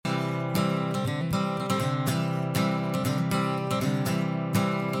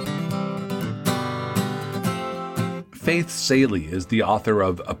Faith Salie is the author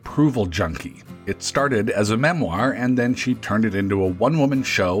of Approval Junkie. It started as a memoir, and then she turned it into a one-woman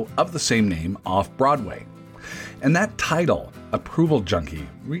show of the same name off Broadway. And that title, Approval Junkie,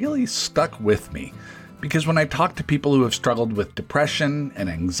 really stuck with me. Because when I talk to people who have struggled with depression and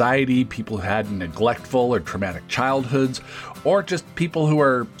anxiety, people who had neglectful or traumatic childhoods, or just people who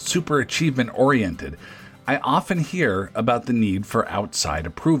are super achievement-oriented, I often hear about the need for outside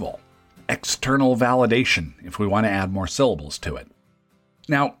approval. External validation, if we want to add more syllables to it.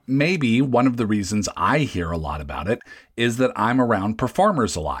 Now, maybe one of the reasons I hear a lot about it is that I'm around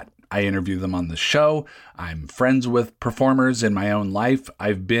performers a lot. I interview them on the show. I'm friends with performers in my own life.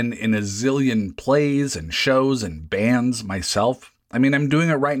 I've been in a zillion plays and shows and bands myself. I mean, I'm doing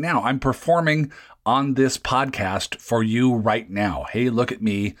it right now. I'm performing on this podcast for you right now. Hey, look at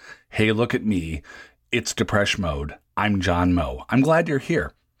me. Hey, look at me. It's Depresh Mode. I'm John Moe. I'm glad you're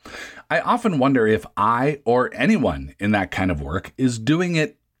here. I often wonder if I or anyone in that kind of work is doing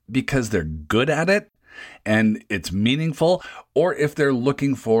it because they're good at it and it's meaningful, or if they're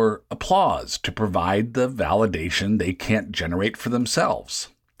looking for applause to provide the validation they can't generate for themselves.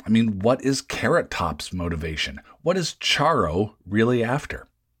 I mean, what is Carrot Top's motivation? What is Charo really after?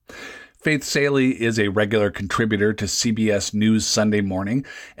 Faith Salie is a regular contributor to CBS News Sunday Morning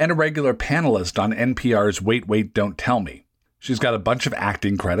and a regular panelist on NPR's Wait, Wait, Don't Tell Me. She's got a bunch of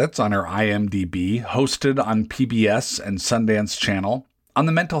acting credits on her IMDb, hosted on PBS and Sundance Channel. On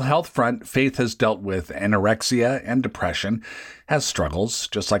the mental health front, Faith has dealt with anorexia and depression, has struggles,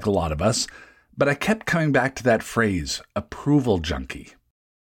 just like a lot of us. But I kept coming back to that phrase, approval junkie.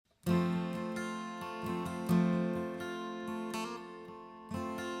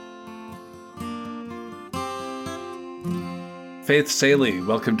 Faith Salie,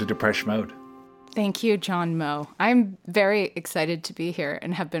 welcome to Depresh Mode. Thank you, John Moe. I'm very excited to be here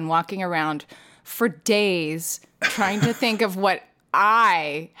and have been walking around for days trying to think of what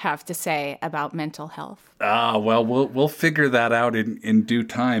I have to say about mental health. Well, we'll figure that out in due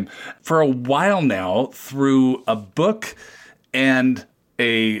time. For a while now, through a book and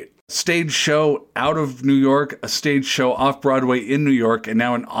a stage show out of New York, a stage show off Broadway in New York, and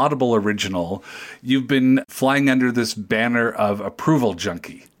now an Audible original, you've been flying under this banner of Approval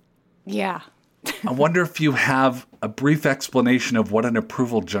Junkie. Yeah. I wonder if you have a brief explanation of what an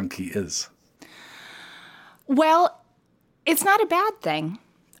approval junkie is. Well, it's not a bad thing.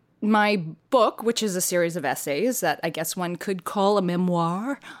 My book, which is a series of essays that I guess one could call a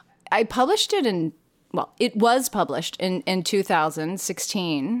memoir, I published it it was published in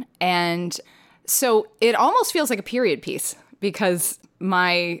 2016. And so it almost feels like a period piece because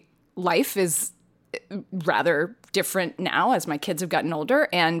my life is rather different now as my kids have gotten older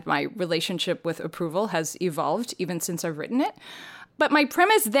and my relationship with approval has evolved even since I've written it. But my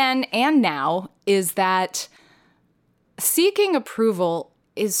premise then and now is that seeking approval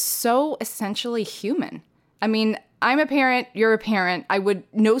is so essentially human. I mean, I'm a parent, you're a parent. I would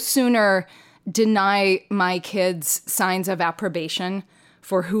no sooner deny my kids signs of approbation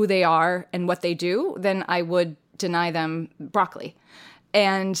for who they are and what they do than I would deny them broccoli.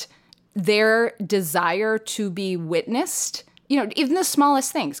 And their desire to be witnessed, even the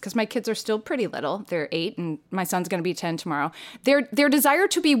smallest things, because my kids are still pretty little. They're 8 and my son's going to be 10 tomorrow. Their desire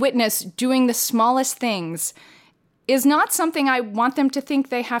to be witnessed doing the smallest things is not something I want them to think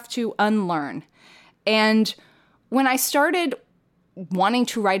they have to unlearn. And when I started wanting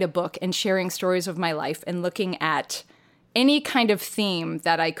to write a book and sharing stories of my life and looking at any kind of theme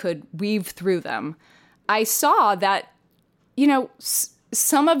that I could weave through them, I saw that,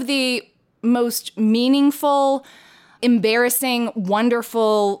 some of the most meaningful, embarrassing,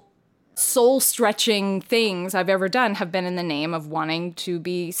 wonderful, soul-stretching things I've ever done have been in the name of wanting to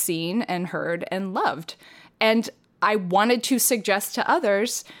be seen and heard and loved. And I wanted to suggest to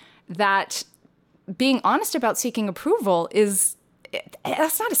others that being honest about seeking approval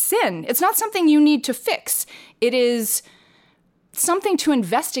that's not a sin. It's not something you need to fix. It is something to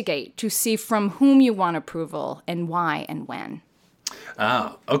investigate, to see from whom you want approval and why and when.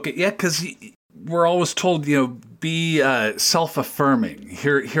 Okay. Yeah, because we're always told, be self-affirming.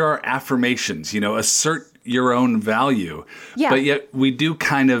 Here are affirmations, assert your own value. Yeah. But yet we do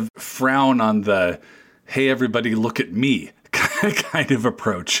kind of frown on the, hey, everybody, look at me kind of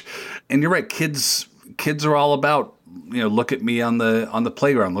approach. And you're right. Kids are all about, look at me on the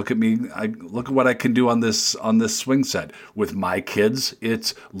playground. Look at me. Look at what I can do on this swing set. With my kids,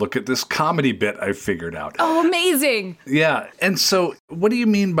 it's look at this comedy bit I figured out. Oh, amazing. Yeah. And so what do you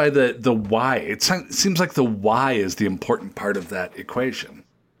mean by the why? It seems like the why is the important part of that equation.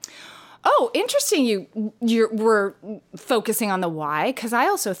 Oh, interesting. We're focusing on the why, because I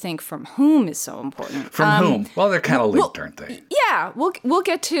also think from whom is so important. From whom? Well, they're kind of linked, aren't they? Yeah, we'll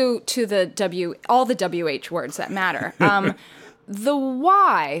get to the all the WH words that matter. The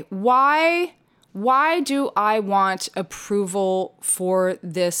why. Why do I want approval for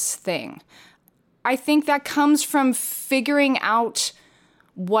this thing? I think that comes from figuring out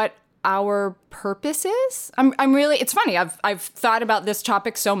what our purpose is. I'm really, it's funny. I've thought about this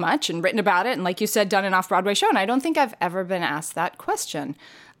topic so much and written about it. And like you said, done an off-Broadway show. And I don't think I've ever been asked that question.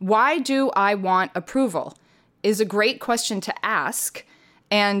 Why do I want approval is a great question to ask.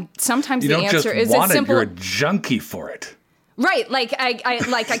 And sometimes the answer is as simple. You're a junkie for it. Right. Like I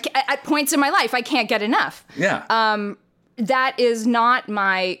at points in my life, I can't get enough. Yeah. That is not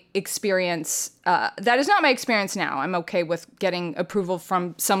my experience. That is not my experience now. I'm okay with getting approval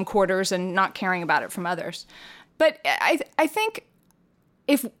from some quarters and not caring about it from others. But I think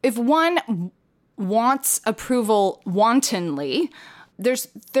if one wants approval wantonly, there's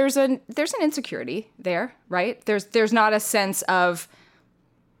an insecurity there, right? There's not a sense of.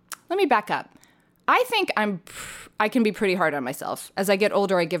 Let me back up. I think I can be pretty hard on myself. As I get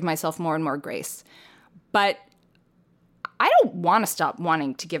older, I give myself more and more grace. But I don't want to stop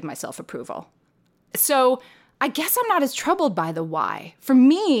wanting to give myself approval. So I guess I'm not as troubled by the why. For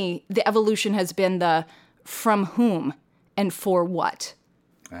me, the evolution has been the from whom and for what.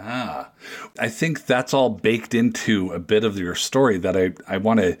 I think that's all baked into a bit of your story that I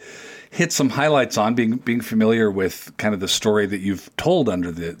want to hit some highlights on, being familiar with kind of the story that you've told under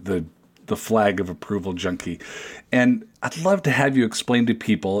the flag of Approval Junkie. And I'd love to have you explain to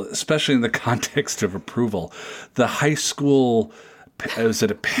people, especially in the context of approval, the high school, was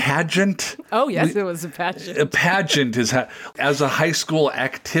it a pageant? Oh, yes, it was a pageant. A pageant is as a high school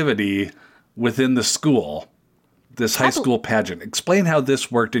activity within the school. This high school pageant. Explain how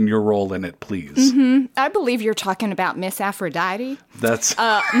this worked in your role in it, please. Mm-hmm. I believe you're talking about Miss Aphrodite. That's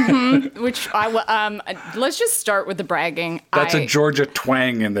which let's just start with the bragging. That's a Georgia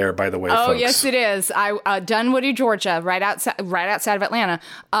twang in there, by the way. Oh, folks. yes, it is. Dunwoody, Georgia, right outside of Atlanta.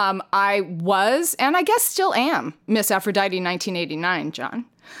 I was, and I guess still am, Miss Aphrodite 1989, John.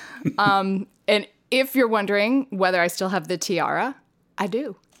 And if you're wondering whether I still have the tiara, I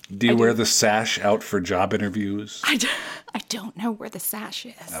do. Do you wear the sash out for job interviews? I don't know where the sash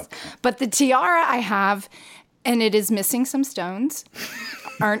is. Okay. But the tiara I have, and it is missing some stones.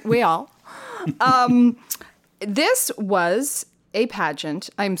 Aren't we all? This was a pageant.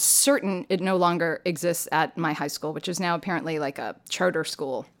 I'm certain it no longer exists at my high school, which is now apparently like a charter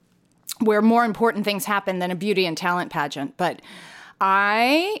school, where more important things happen than a beauty and talent pageant. But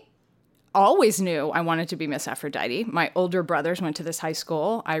I always knew I wanted to be Miss Aphrodite. My older brothers went to this high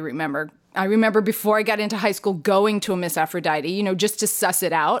school. I remember before I got into high school going to a Miss Aphrodite, just to suss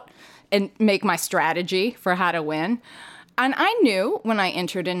it out and make my strategy for how to win. And I knew when I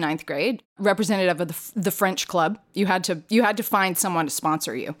entered in 9th grade, representative of the French club, you had to find someone to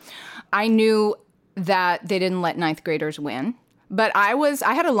sponsor you. I knew that they didn't let 9th graders win, but I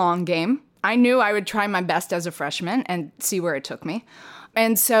had a long game. I knew I would try my best as a freshman and see where it took me.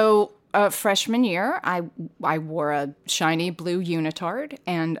 And so freshman year, I wore a shiny blue unitard,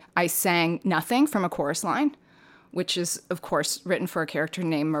 and I sang Nothing from a chorus line, which is, of course, written for a character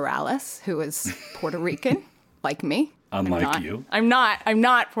named Morales, who is Puerto Rican, like me. Unlike you. I'm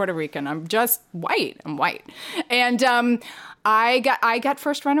not Puerto Rican. I'm just white. I'm white. And I got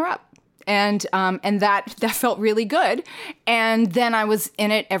first runner-up. And that felt really good. And then I was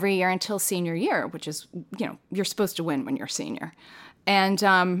in it every year until senior year, which is, you're supposed to win when you're senior.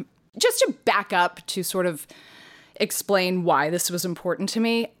 And just to back up to sort of explain why this was important to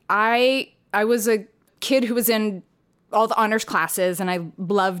me, I was a kid who was in all the honors classes, and I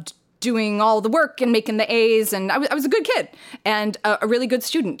loved doing all the work and making the A's, and I was a good kid and a really good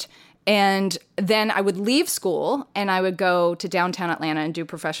student. And then I would leave school and I would go to downtown Atlanta and do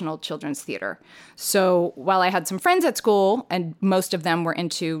professional children's theater. So while I had some friends at school, and most of them were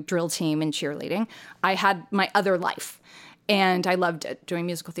into drill team and cheerleading, I had my other life. And I loved it, doing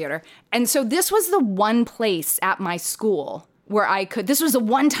musical theater. And so this was the one place at my school where this was the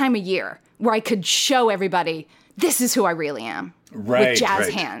one time a year where I could show everybody, this is who I really am. Right, with jazz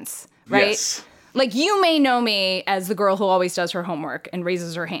right. hands, right? Yes. Like, you may know me as the girl who always does her homework and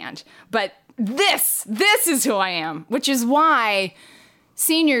raises her hand. But this is who I am, which is why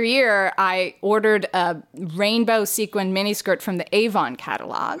senior year I ordered a rainbow sequin miniskirt from the Avon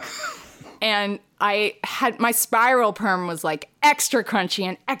catalog. And I had my spiral perm was like extra crunchy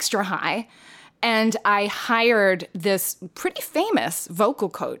and extra high. And I hired this pretty famous vocal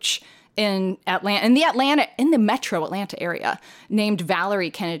coach in the metro Atlanta area named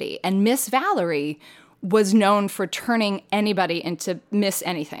Valerie Kennedy. And Miss Valerie was known for turning anybody into Miss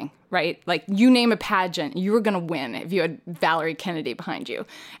anything, right? Like, you name a pageant, you were going to win if you had Valerie Kennedy behind you.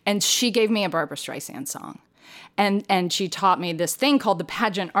 And she gave me a Barbra Streisand song. And she taught me this thing called the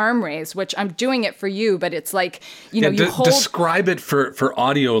pageant arm raise, which I'm doing it for you, but it's like, you hold... Describe it for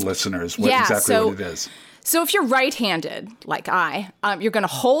audio listeners, what it is. So if you're right-handed, like you're going to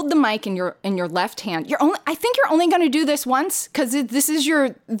hold the mic in your left hand. I think you're only going to do this once, because this is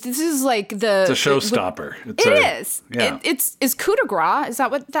like the... It's a showstopper. Yeah. Is coup de grace.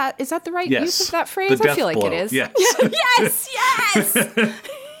 Is that the right use of that phrase? I feel blow. Like it is. Yes. Yes.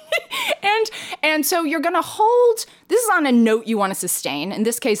 And so you're going to hold, this is on a note you want to sustain. In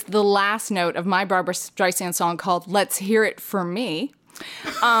this case, the last note of my Barbra Streisand song called Let's Hear It For Me.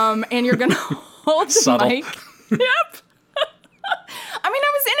 And you're going to hold the mic. Yep. I mean,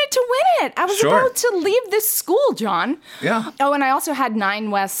 I was in it to win it. I was about to leave this school, John. Yeah. Oh, and I also had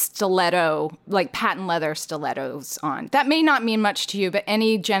Nine West stiletto, like patent leather stilettos on. That may not mean much to you, but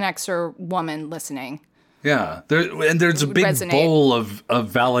any Gen Xer woman listening. Yeah, there's a big bowl of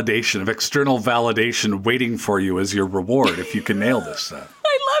validation, of external validation waiting for you as your reward if you can nail this stuff.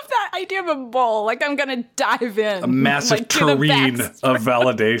 I love that idea of a bowl. Like, I'm going to dive in. A massive tureen of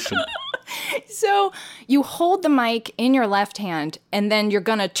validation. So you hold the mic in your left hand, and then you're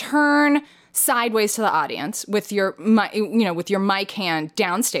going to turn sideways to the audience with your mic hand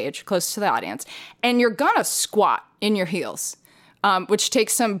downstage, close to the audience, and you're going to squat in your heels. Which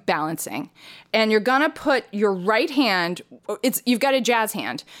takes some balancing. And you're going to put your right hand, you've got a jazz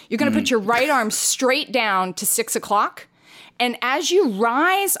hand. You're going to put your right arm straight down to 6 o'clock. And as you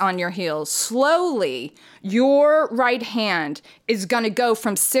rise on your heels, slowly, your right hand is going to go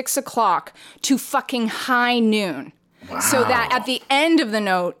from 6 o'clock to fucking high noon. Wow. So that at the end of the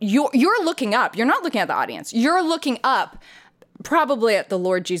note, you're looking up. You're not looking at the audience. You're looking up. Probably at the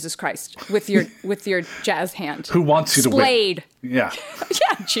Lord Jesus Christ with your jazz hand. Who wants you to win? Yeah.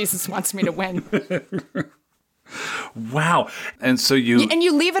 Yeah, Jesus wants me to win. Wow. And so you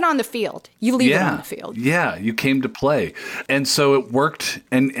leave it on the field. You leave it on the field. Yeah, you came to play. And so it worked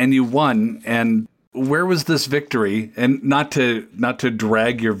and you won. And where was this victory? And not to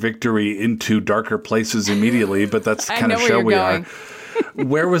drag your victory into darker places immediately, but that's the kind of show we are.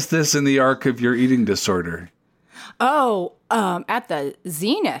 Where was this in the arc of your eating disorder? Oh, at the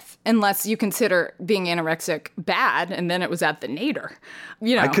zenith, unless you consider being anorexic bad, and then it was at the nadir.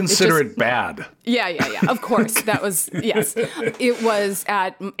 I consider it bad. Yeah. Of course, that was yes. It was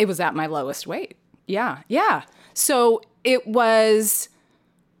at my lowest weight. Yeah. So it was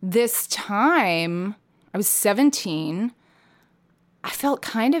this time. I was 17. I felt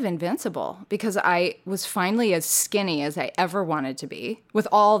kind of invincible because I was finally as skinny as I ever wanted to be, with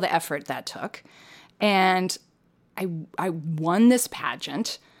all the effort that took, and I won this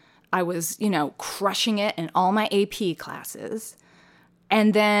pageant. I was, crushing it in all my AP classes.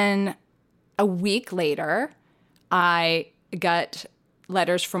 And then a week later, I got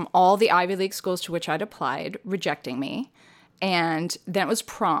letters from all the Ivy League schools to which I'd applied rejecting me. And then it was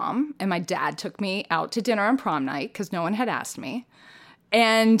prom, and my dad took me out to dinner on prom night because no one had asked me.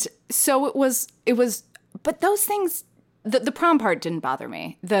 And so it was, but those things, the prom part didn't bother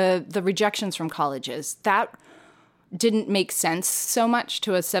me. The rejections from colleges, that didn't make sense so much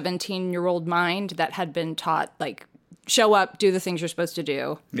to a 17-year-old mind that had been taught, like, show up, do the things you're supposed to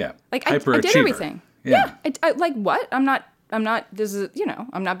do. Yeah. Like, I did everything. Yeah. I like, what? I'm not, this is,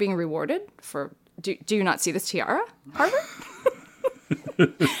 I'm not being rewarded for, do you not see this tiara, Harvard?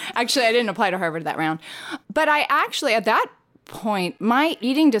 Actually, I didn't apply to Harvard that round. But I actually, at that point, my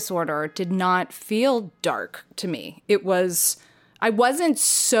eating disorder did not feel dark to me. I was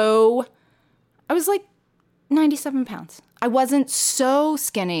like 97 pounds. I wasn't so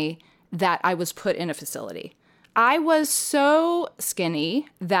skinny that I was put in a facility. I was so skinny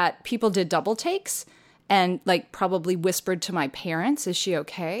that people did double takes and like probably whispered to my parents, is she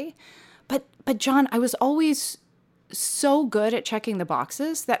okay? But John, I was always so good at checking the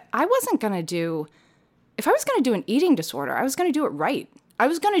boxes that I wasn't going to do, if I was going to do an eating disorder, I was going to do it right. I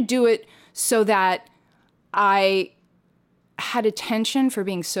was going to do it so that I had attention for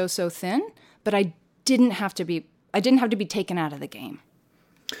being so thin, but I didn't have to be taken out of the game.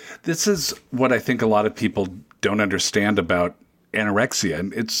 This is what I think a lot of people don't understand about anorexia.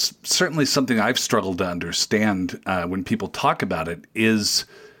 And it's certainly something I've struggled to understand when people talk about it, is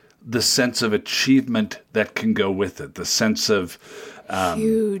the sense of achievement that can go with it, the sense of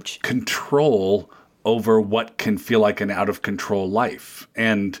huge control over what can feel like an out of control life.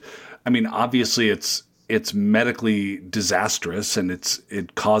 And I mean, obviously it's it's medically disastrous, and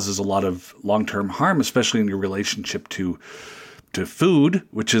it causes a lot of long-term harm, especially in your relationship to food,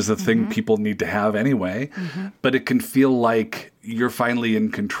 which is the thing people need to have anyway. But it can feel like you're finally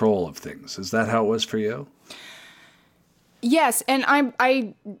in control of things. Is that how it was for you? Yes, and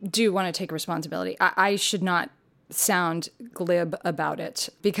I do want to take responsibility. I should not sound glib about it,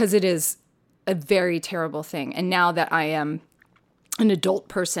 because it is a very terrible thing. And now that I am an adult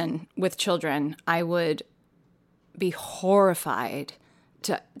person with children, I would be horrified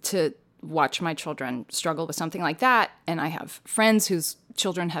to watch my children struggle with something like that. And I have friends whose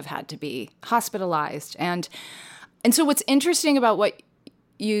children have had to be hospitalized. And so what's interesting about what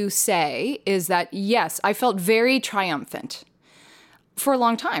you say is that, yes, I felt very triumphant for a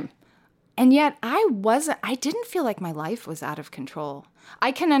long time. And yet I didn't feel like my life was out of control.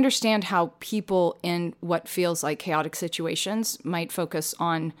 I can understand how people in what feels like chaotic situations might focus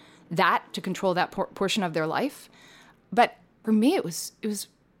on that to control that portion of their life. But for me, it was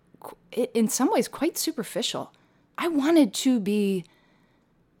in some ways quite superficial. I wanted to be...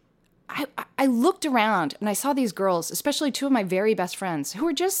 I looked around and I saw these girls, especially two of my very best friends, who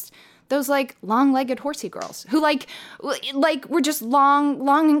were just those like long-legged horsey girls who like were just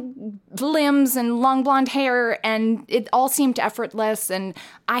long limbs and long blonde hair, and it all seemed effortless. And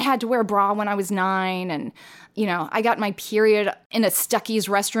I had to wear a bra when I was 9, and I got my period in a Stuckey's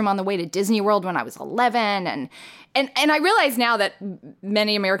restroom on the way to Disney World when I was 11, and I realize now that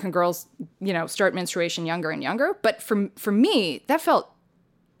many American girls start menstruation younger and younger, but for me that felt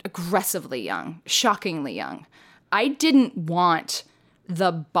aggressively young, shockingly young. I didn't want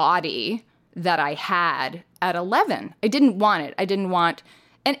the body that I had at 11. I didn't want it. I didn't want,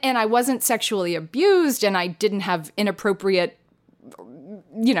 and I wasn't sexually abused, and I didn't have inappropriate,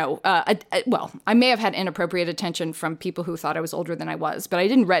 I may have had inappropriate attention from people who thought I was older than I was, but I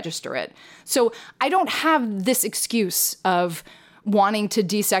didn't register it. So I don't have this excuse of wanting to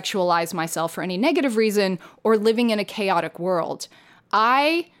desexualize myself for any negative reason or living in a chaotic world.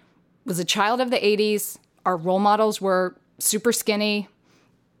 I was a child of the 80s. Our role models were super skinny.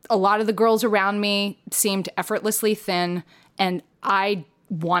 A lot of the girls around me seemed effortlessly thin, and I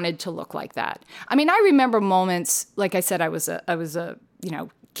wanted to look like that. I mean, I remember moments, like I said, I was a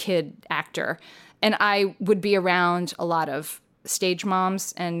kid actor, and I would be around a lot of stage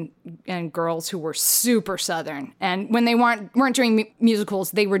moms and girls who were super Southern. And when they weren't doing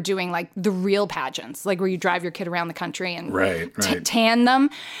musicals, they were doing like the real pageants, like where you drive your kid around the country and tan them.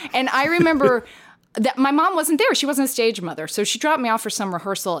 And I remember that my mom wasn't there. She wasn't a stage mother. So she dropped me off for some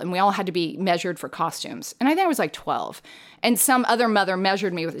rehearsal, and we all had to be measured for costumes. And I think I was like 12. And some other mother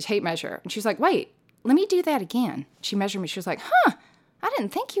measured me with a tape measure. And she's like, wait, let me do that again. She measured me. She was like, I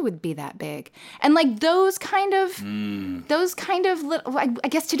didn't think you would be that big. And like those kind of little, I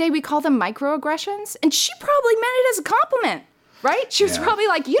guess today we call them microaggressions. And she probably meant it as a compliment, right? She was probably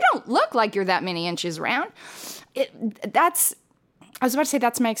like, you don't look like you're that many inches around. I was about to say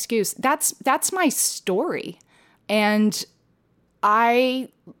that's my excuse. That's my story. And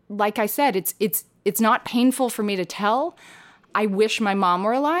like I said, it's not painful for me to tell. I wish my mom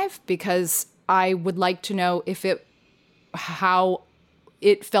were alive, because I would like to know how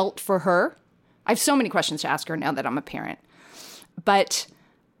it felt for her. I have so many questions to ask her now that I'm a parent. But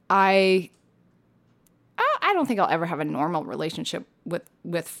I don't think I'll ever have a normal relationship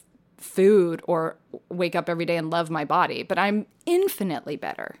with food or wake up every day and love my body, but I'm infinitely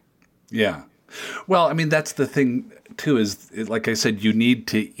better. Yeah. Well, I mean, that's the thing too, is like I said, you need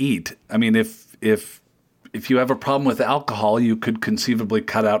to eat. I mean, if you have a problem with alcohol, you could conceivably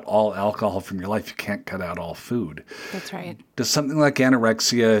cut out all alcohol from your life. You can't cut out all food. That's right. Does something like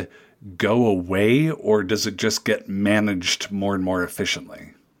anorexia go away, or does it just get managed more and more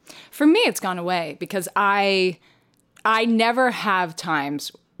efficiently? For me, it's gone away, because I never have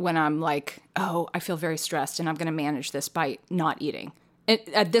times when I'm like, oh, I feel very stressed and I'm going to manage this by not eating.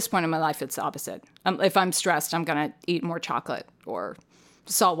 At this point in my life, it's the opposite. If I'm stressed, I'm going to eat more chocolate or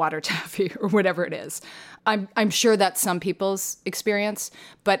saltwater taffy or whatever it is. I'm sure that's some people's experience,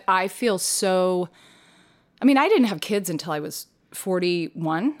 but I feel so... I mean, I didn't have kids until I was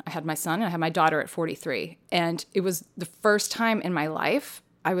 41. I had my son and I had my daughter at 43. And it was the first time in my life,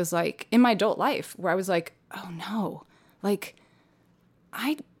 I was like, in my adult life, where I was like, oh no, like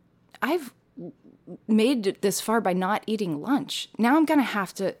I've made it this far by not eating lunch. Now I'm going to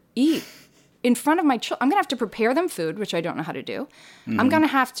have to eat in front of my children. I'm going to have to prepare them food, which I don't know how to do. Mm-hmm. I'm going to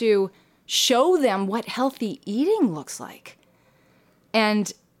have to show them what healthy eating looks like.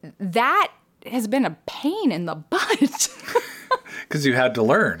 And that has been a pain in the butt. Because you had to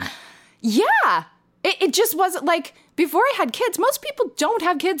learn. Yeah. It just wasn't like, before I had kids, most people don't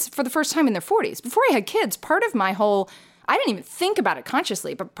have kids for the first time in their 40s. Before I had kids, part of my whole, I didn't even think about it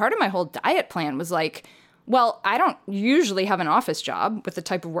consciously, but part of my whole diet plan was like, well, I don't usually have an office job with the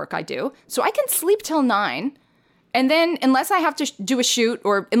type of work I do, so I can sleep till 9. And then unless I have to do a shoot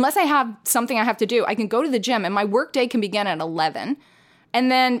or unless I have something I have to do, I can go to the gym and my work day can begin at 11. And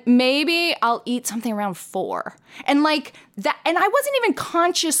then maybe I'll eat something around 4. And like that, and I wasn't even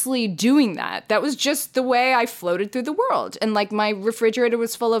consciously doing that. That was just the way I floated through the world. And like my refrigerator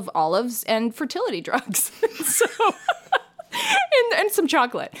was full of olives and fertility drugs. So and some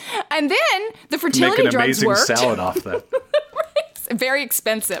chocolate. And then the fertility drugs worked. Make an amazing salad off that. Very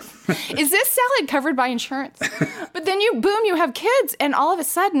expensive. Is this salad covered by insurance? But then you have kids, and all of a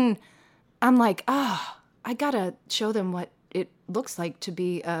sudden, I'm like, I gotta show them what it looks like to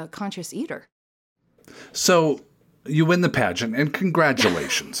be a conscious eater. So you win the pageant, and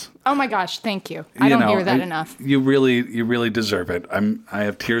congratulations. Oh my gosh, thank you. I don't hear that enough. You really deserve it. I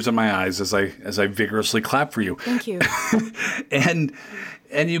have tears in my eyes as I vigorously clap for you. Thank you.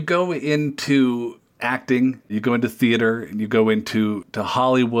 and you go into acting, you go into theater, and you go into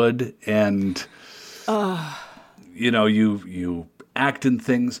Hollywood, and you act in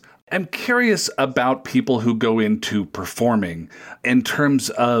things. I'm curious about people who go into performing in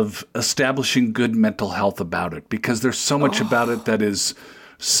terms of establishing good mental health about it, because there's so much about it that is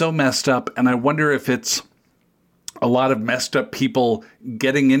so messed up, and I wonder if it's a lot of messed up people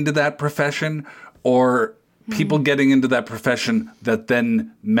getting into that profession, or people getting into that profession that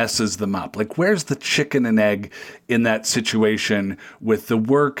then messes them up. Like, where's the chicken and egg in that situation with the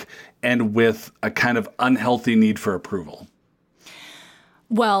work and with a kind of unhealthy need for approval?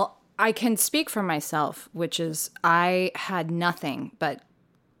 Well, I can speak for myself, which is I had nothing but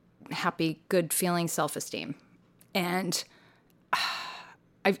happy, good feeling self-esteem. And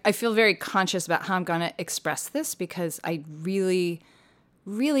I feel very conscious about how I'm going to express this, because I really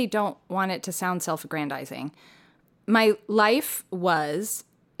don't want it to sound self-aggrandizing. My life was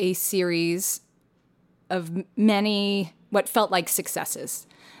a series of many what felt like successes.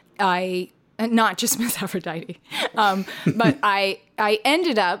 Not just Miss Aphrodite, but I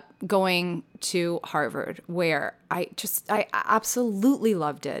ended up going to Harvard, where I absolutely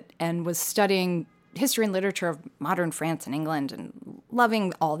loved it and was studying history and literature of modern France and England and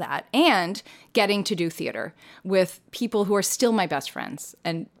loving all that, and getting to do theater with people who are still my best friends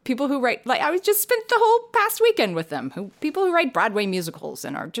and people who write, like I just spent the whole past weekend with them, people who write Broadway musicals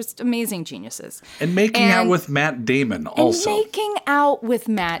and are just amazing geniuses. And making out with Matt Damon also. Thank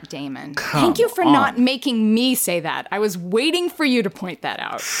you for not making me say that. I was waiting for you to point that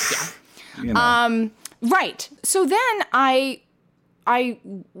out. Yeah. Right. So then I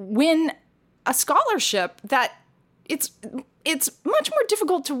win a scholarship that it's much more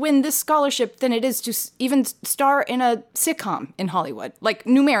difficult to win this scholarship than it is to even star in a sitcom in Hollywood, like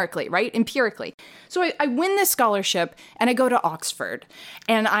numerically, right? Empirically. So I win this scholarship and I go to Oxford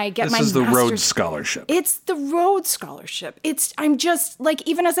and I get my master's. This is the Rhodes Scholarship. It's the Rhodes Scholarship. I'm just like,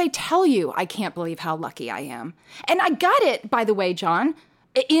 even as I tell you, I can't believe how lucky I am. And I got it, by the way, John,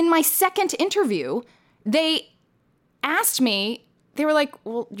 in my second interview. They asked me, they were like,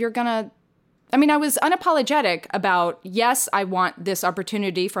 well, I was unapologetic about, yes, I want this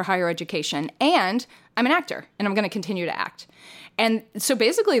opportunity for higher education, and I'm an actor, and I'm going to continue to act. And so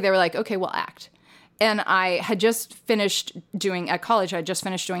basically they were like, okay, we'll act. And I had just finished doing, at college, I had just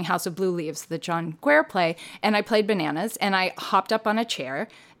finished doing House of Blue Leaves, the John Guare play, and I played Bananas, and I hopped up on a chair,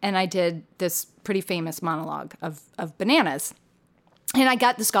 and I did this pretty famous monologue of Bananas. And I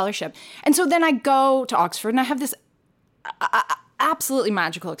got the scholarship. And so then I go to Oxford, and I have this absolutely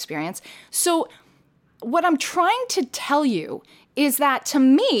magical experience. So what I'm trying to tell you is that, to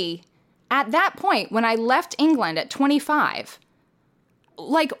me, at that point, when I left England at 25,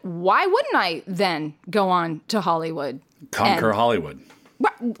 like, why wouldn't I then go on to Hollywood? Conquer Hollywood.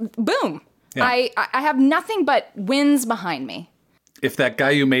 Boom. Yeah. I have nothing but wins behind me. If that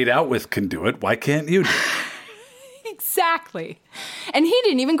guy you made out with can do it, why can't you do it? Exactly. And he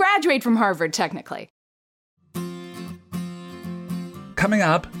didn't even graduate from Harvard, technically. Coming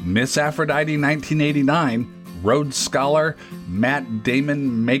up, Miss Aphrodite 1989, Rhodes Scholar, Matt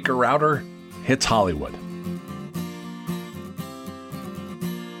Damon Maker-Outer hits Hollywood.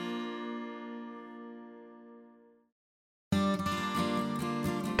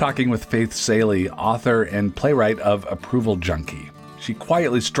 Talking with Faith Salie, author and playwright of Approval Junkie. She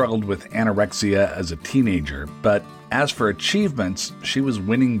quietly struggled with anorexia as a teenager, but as for achievements, she was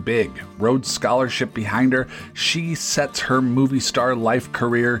winning big. Rhodes Scholarship behind her, she sets her movie star life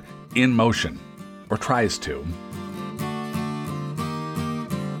career in motion, or tries to.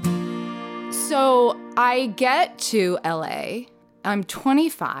 So I get to LA. I'm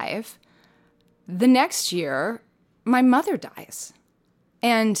 25. The next year, my mother dies.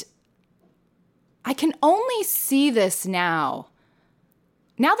 And I can only see this now.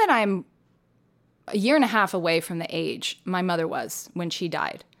 Now that I'm a year and a half away from the age my mother was when she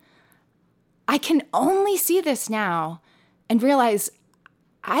died, I can only see this now and realize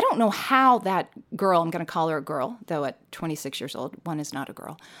I don't know how that girl, I'm going to call her a girl, though at 26 years old, one is not a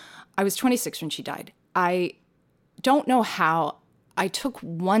girl. I was 26 when she died. I don't know how I took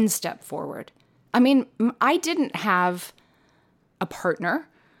one step forward. I mean, I didn't have a partner.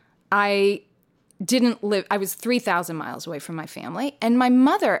 I didn't live, I was 3,000 miles away from my family, and my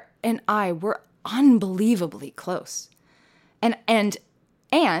mother and I were unbelievably close. And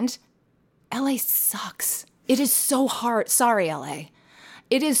LA sucks. It is so hard. Sorry, LA.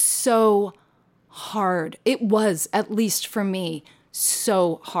 It is so hard. It was, at least for me,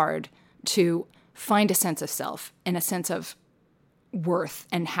 so hard to find a sense of self and a sense of worth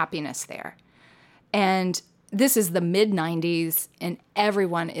and happiness there. And this is the mid-90s, and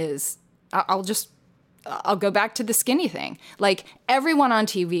everyone is, I'll go back to the skinny thing. Like, everyone on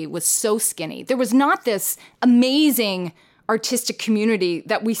TV was so skinny. There was not this amazing artistic community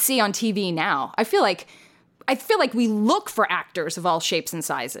that we see on TV now. I feel like we look for actors of all shapes and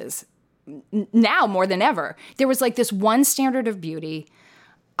sizes now more than ever. There was like this one standard of beauty.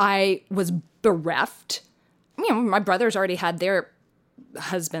 I was bereft. You know, my brothers already had their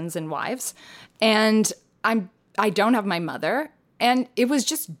husbands and wives, and I don't have my mother, and it was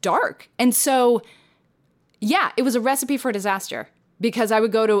just dark. And so, yeah, it was a recipe for disaster, because I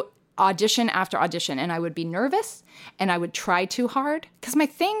would go to audition after audition, and I would be nervous, and I would try too hard, because my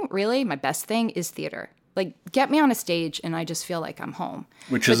best thing is theater. Like, get me on a stage, and I just feel like I'm home.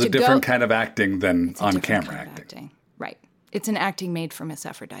 Which is a different kind of acting than on-camera acting. Right. It's an acting made for Miss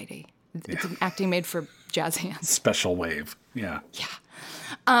Aphrodite. It's an acting made for jazz hands. Special wave. Yeah.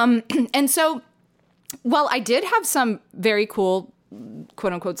 Yeah. And so, well, I did have some very cool,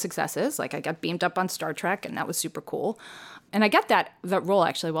 quote-unquote, successes. Like, I got beamed up on Star Trek, and that was super cool. And I got that role,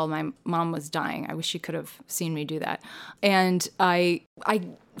 actually, while my mom was dying. I wish she could have seen me do that. And I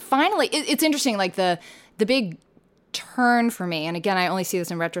finally, it's interesting, like, the big turn for me, and again, I only see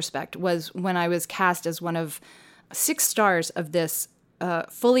this in retrospect, was when I was cast as one of 6 stars of this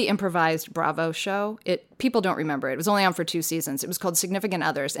fully improvised Bravo show. People don't remember it. It was only on for 2 seasons. It was called Significant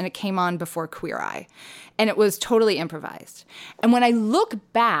Others, and it came on before Queer Eye. And it was totally improvised. And when I look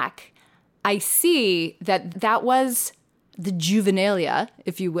back, I see that was the juvenilia,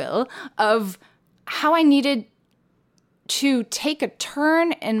 if you will, of how I needed to take a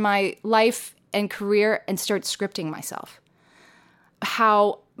turn in my life and career and start scripting myself.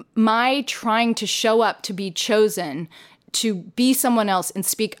 How my trying to show up to be chosen to be someone else and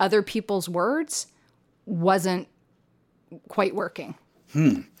speak other people's words wasn't quite working.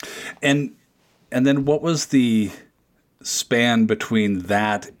 And then what was the span between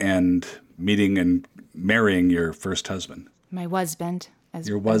that and meeting and marrying your first husband? My husband,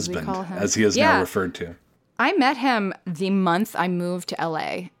 as we call him. As he is now referred to. I met him the month I moved to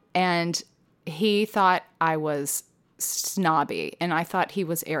LA, and he thought I was snobby, and I thought he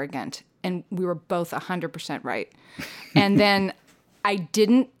was arrogant, and we were both 100% right. And then I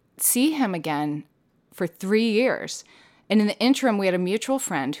didn't see him again for 3 years. And in the interim, we had a mutual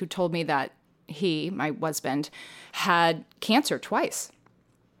friend who told me that he, my husband, had cancer twice.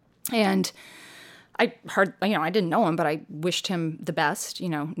 And I heard, I didn't know him, but I wished him the best,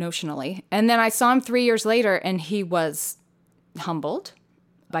 notionally. And then I saw him 3 years later, and he was humbled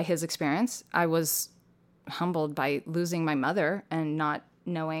by his experience. I was humbled by losing my mother and not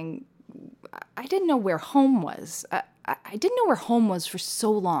knowing. I didn't know where home was. I didn't know where home was for so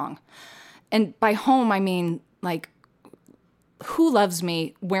long. And by home, I mean, like, who loves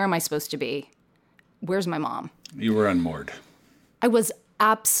me? Where am I supposed to be? Where's my mom? You were unmoored. I was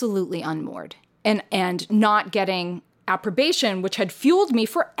absolutely unmoored. And not getting approbation, which had fueled me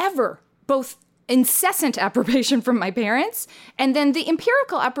forever, both incessant approbation from my parents and then the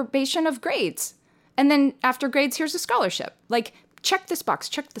empirical approbation of grades. And then after grades, here's a scholarship. Like, check this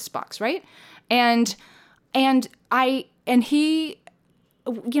box, right? And he,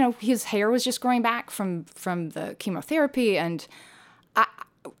 his hair was just growing back from the chemotherapy. And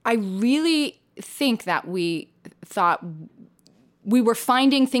I really think that we thought we were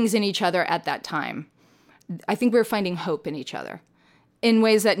finding things in each other at that time. I think we were finding hope in each other in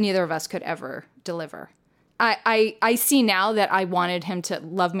ways that neither of us could ever deliver. I see now that I wanted him to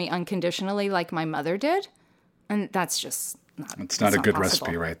love me unconditionally like my mother did. And that's just not It's not a good possible.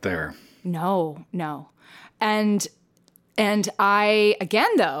 recipe right there. No. And And I, again,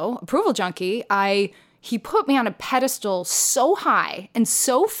 though, approval junkie, he put me on a pedestal so high and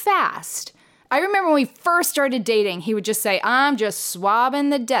so fast. I remember when we first started dating, he would just say, "I'm just swabbing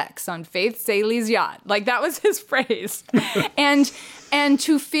the decks on Faith Saley's yacht." Like, that was his phrase. and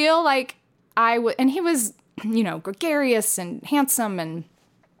to feel like and he was, gregarious and handsome, and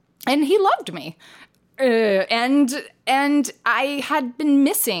he loved me. And I had been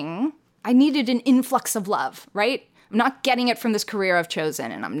missing, I needed an influx of love, right? I'm not getting it from this career I've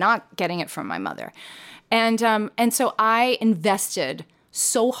chosen, and I'm not getting it from my mother. And so I invested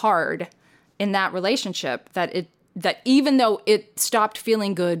so hard in that relationship that even though it stopped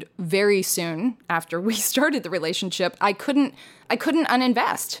feeling good very soon after we started the relationship, I couldn't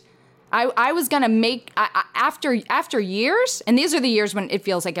uninvest. I was going to make, after years, and these are the years when it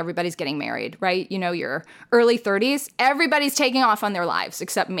feels like everybody's getting married, right? Your early 30s, everybody's taking off on their lives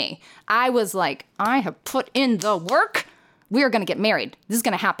except me. I was like, I have put in the work. We are going to get married. This is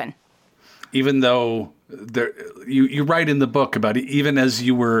going to happen. Even though you write in the book about it, even as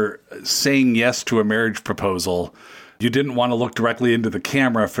you were saying yes to a marriage proposal, you didn't want to look directly into the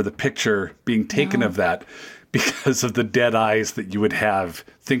camera for the picture being taken of that, because of the dead eyes that you would have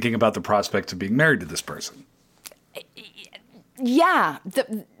thinking about the prospects of being married to this person. Yeah.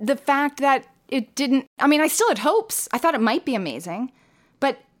 The fact that it didn't, I still had hopes. I thought it might be amazing.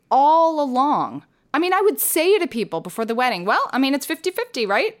 But all along, I would say to people before the wedding, well, it's 50-50,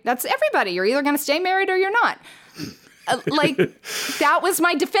 right? That's everybody. You're either going to stay married or you're not. That was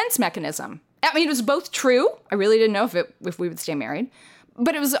my defense mechanism. It was both true. I really didn't know if we would stay married.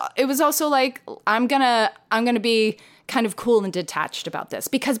 But it was also like, I'm gonna be kind of cool and detached about this,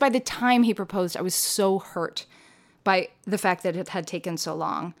 because by the time he proposed, I was so hurt by the fact that it had taken so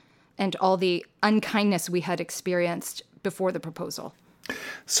long and all the unkindness we had experienced before the proposal.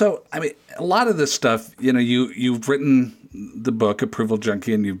 So, a lot of this stuff, you've written the book Approval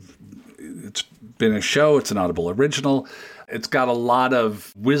Junkie, and it's been a show. It's an Audible original. It's got a lot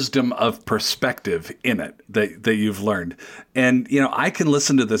of wisdom of perspective in it that you've learned. And, I can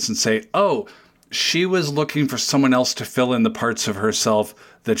listen to this and say, oh, she was looking for someone else to fill in the parts of herself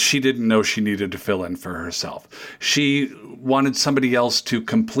that she didn't know she needed to fill in for herself. She wanted somebody else to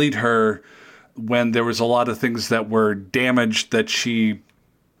complete her when there was a lot of things that were damaged that she,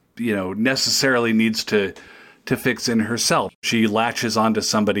 necessarily needs to fix in herself. She latches onto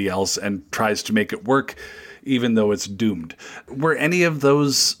somebody else and tries to make it work, even though it's doomed. Were any of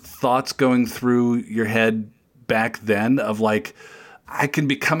those thoughts going through your head back then of like, I can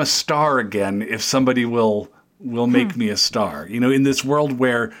become a star again if somebody will make me a star? In this world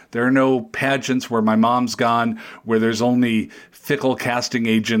where there are no pageants, where my mom's gone, where there's only fickle casting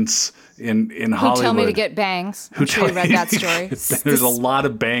agents in Hollywood. Who tell me to get bangs. I'm sure you read that story. There's a lot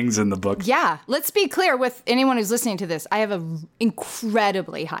of bangs in the book. Yeah. Let's be clear with anyone who's listening to this. I have an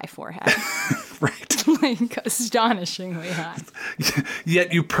incredibly high forehead. Right. Astonishingly high.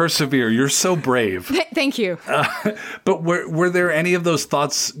 Yet you persevere. You're so brave. Thank you. But were there any of those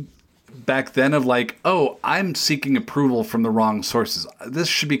thoughts back then of like, oh, I'm seeking approval from the wrong sources. This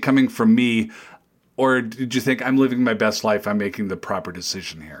should be coming from me. Or did you think, I'm living my best life, I'm making the proper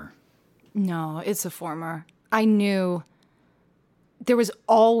decision here? No, it's a former. I knew there was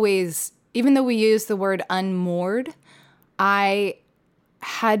always, even though we use the word unmoored, I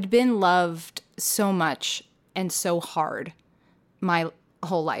had been loved so much and so hard my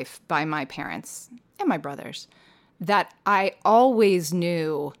whole life by my parents and my brothers that I always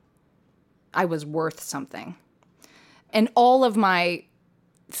knew I was worth something. And all of my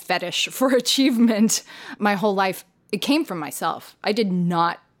fetish for achievement my whole life, it came from myself.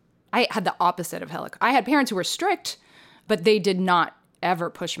 I had the opposite of Helic. I had parents who were strict, but they did not ever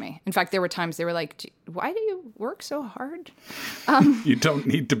push me. In fact, there were times they were like, why do you work so hard? You don't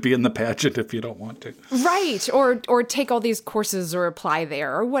need to be in the pageant if you don't want to. Right. Or take all these courses or apply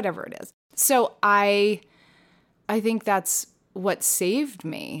there or whatever it is. So I think that's what saved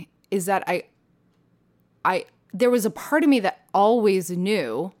me, is that there was a part of me that always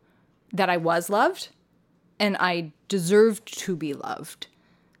knew that I was loved and I deserved to be loved.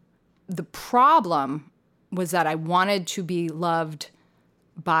 The problem was that I wanted to be loved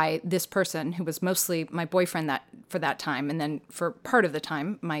by this person who was mostly my boyfriend for that time, and then for part of the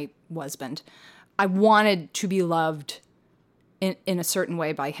time, my husband. I wanted to be loved in a certain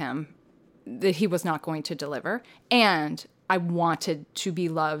way by him that he was not going to deliver, and I wanted to be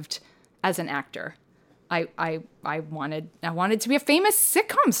loved as an actor. I wanted to be a famous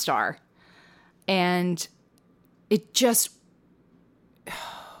sitcom star, and it just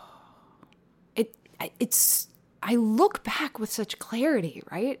I look back with such clarity,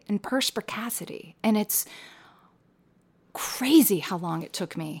 right? And perspicacity. And it's crazy how long it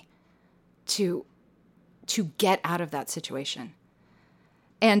took me to get out of that situation.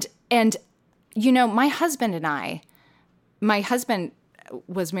 And you know, my husband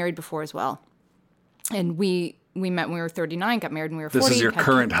was married before as well. And we met when we were 39, got married when we were 40. This is your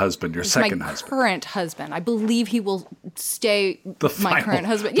current husband, your second husband. My current husband. I believe he will stay my current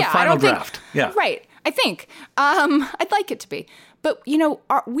husband. Yeah, final I don't draft. think. Yeah. Right. I think. I'd like it to be. But, you know,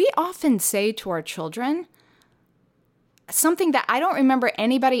 we often say to our children something that I don't remember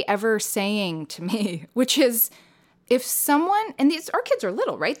anybody ever saying to me, which is, if someone, and our kids are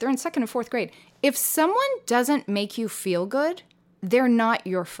little, right? They're in 2nd and 4th grade. If someone doesn't make you feel good, they're not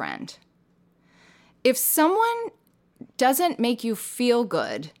your friend. If someone doesn't make you feel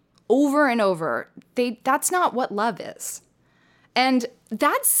good over and over, that's not what love is. And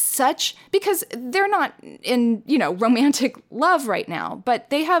that's because they're not in, you know, romantic love right now, but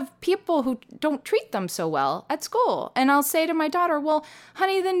they have people who don't treat them so well at school. And I'll say to my daughter, well,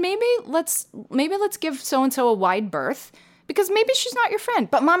 honey, then maybe let's give so-and-so a wide berth, because maybe she's not your friend,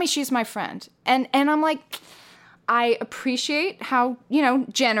 but mommy, she's my friend. And I'm like, I appreciate how, you know,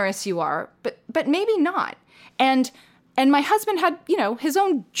 generous you are, but maybe not. And my husband had, you know, his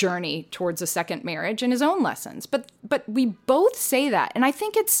own journey towards a second marriage and his own lessons. But we both say that. And I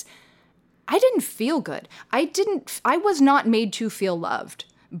think I didn't feel good. I was not made to feel loved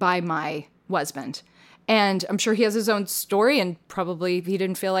by my husband. And I'm sure he has his own story, and probably he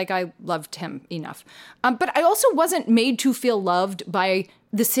didn't feel like I loved him enough. But I also wasn't made to feel loved by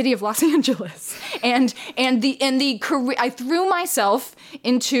the city of Los Angeles and the career. I threw myself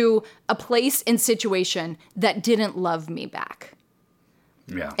into a place and situation that didn't love me back.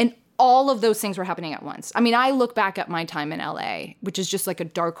 Yeah. And all of those things were happening at once. I mean, I look back at my time in LA, which is just like a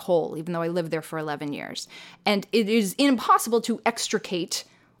dark hole, even though I lived there for 11 years. And it is impossible to extricate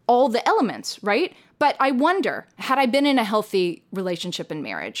all the elements, right? But I wonder, had I been in a healthy relationship and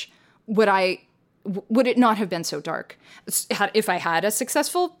marriage, would it not have been so dark? If I had a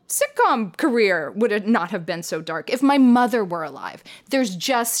successful sitcom career, would it not have been so dark? If my mother were alive, there's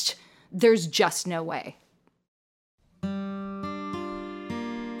just no way.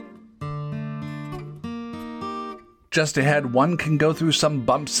 Just ahead, one can go through some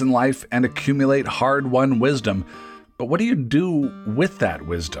bumps in life and accumulate hard-won wisdom. But what do you do with that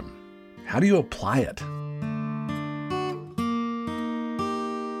wisdom? How do you apply it?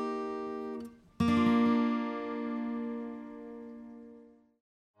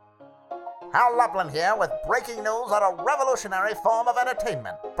 Hal Lublin here with breaking news on a revolutionary form of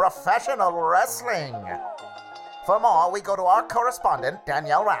entertainment, professional wrestling. For more, we go to our correspondent,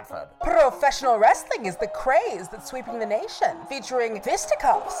 Danielle Radford. Professional wrestling is the craze that's sweeping the nation, featuring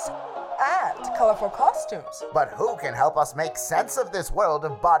fisticuffs and colorful costumes. But who can help us make sense of this world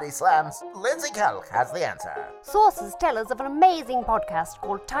of body slams? Lindsay Kelk has the answer. Sources tell us of an amazing podcast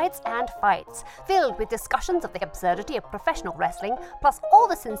called Tights and Fights, filled with discussions of the absurdity of professional wrestling, plus all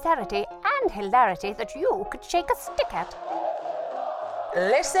the sincerity and hilarity that you could shake a stick at.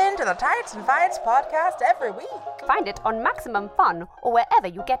 Listen to the Tights and Fights podcast every week. Find it on Maximum Fun or wherever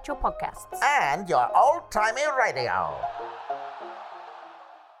you get your podcasts. And your old-timey radio.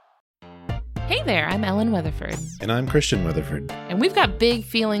 Hey there, I'm Ellen Weatherford. And I'm Christian Weatherford. And we've got big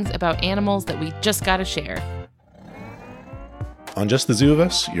feelings about animals that we just gotta share. On Just the Zoo of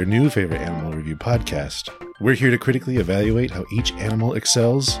Us, your new favorite animal review podcast, we're here to critically evaluate how each animal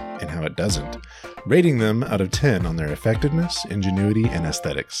excels and how it doesn't, rating them out of 10 on their effectiveness, ingenuity, and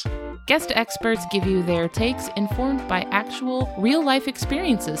aesthetics. Guest experts give you their takes informed by actual, real-life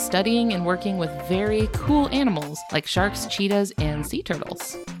experiences studying and working with very cool animals like sharks, cheetahs, and sea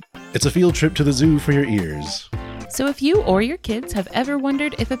turtles. It's a field trip to the zoo for your ears. So if you or your kids have ever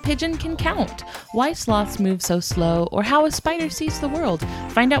wondered if a pigeon can count, why sloths move so slow, or how a spider sees the world,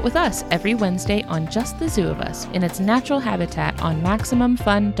 find out with us every Wednesday on Just the Zoo of Us in its natural habitat on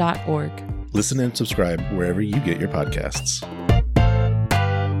MaximumFun.org. Listen and subscribe wherever you get your podcasts.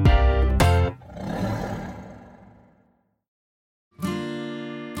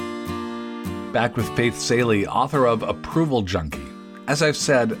 Back with Faith Salie, author of Approval Junkie. As I've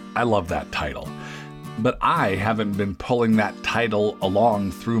said, I love that title. But I haven't been pulling that title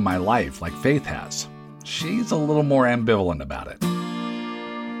along through my life like Faith has. She's a little more ambivalent about it.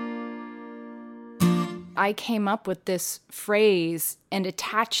 I came up with this phrase and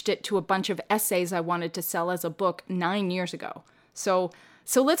attached it to a bunch of essays I wanted to sell as a book 9 years ago. So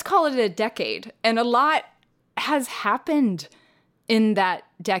let's call it a decade. And a lot has happened in that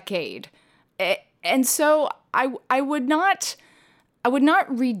decade. And so I would not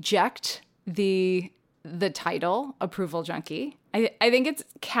reject the title, Approval Junkie. I think it's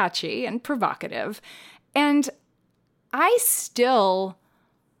catchy and provocative. And I still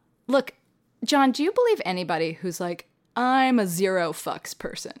look, John, do you believe anybody who's like, I'm a zero fucks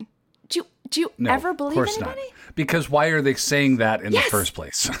person? Do you ever believe of course anybody? Not. Because why are they saying that in the first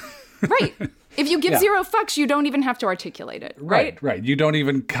place? Right. If you give zero fucks, you don't even have to articulate it, right? Right. You don't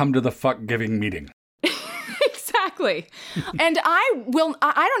even come to the fuck giving meeting. Exactly. And I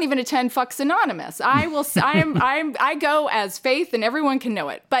don't even attend Fucks Anonymous. I go as Faith and everyone can know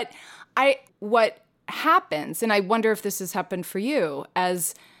it. But what happens, and I wonder if this has happened for you,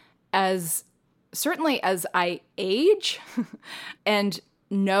 as certainly as I age and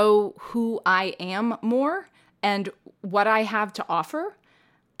know who I am more and what I have to offer.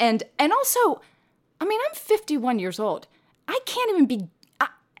 And also, I mean, I'm 51 years old. I can't even be,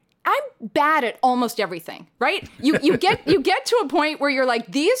 I'm bad at almost everything, right? You get to a point where you're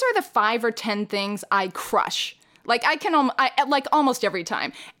like, these are the 5 or 10 things I crush. Like like almost every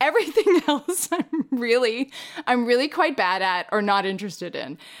time. Everything else I'm really quite bad at or not interested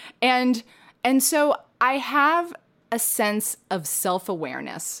in. And so I have a sense of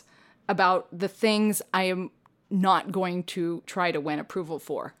self-awareness about the things I am not going to try to win approval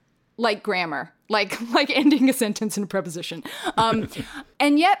for, like grammar, like ending a sentence in a preposition.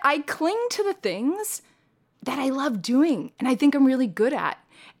 And yet I cling to the things that I love doing and I think I'm really good at.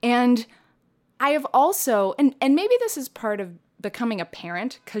 And I have also, and maybe this is part of becoming a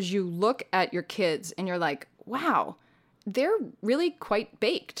parent, because you look at your kids and you're like, wow, they're really quite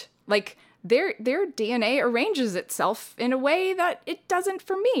baked. Like their DNA arranges itself in a way that it doesn't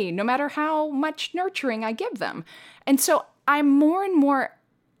for me, no matter how much nurturing I give them. And so I'm more and more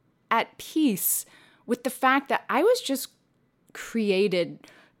at peace with the fact that I was just created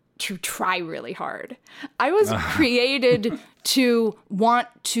to try really hard. I was created to want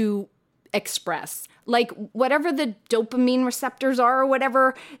to express, like whatever the dopamine receptors are or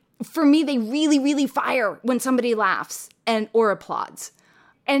whatever. For me, they really, really fire when somebody laughs or applauds.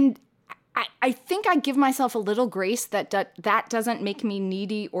 And I think I give myself a little grace that doesn't make me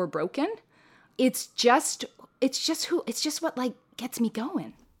needy or broken. It's just what like gets me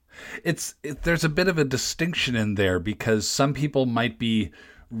going. There's a bit of a distinction in there, because some people might be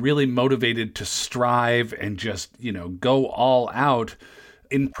really motivated to strive and just, go all out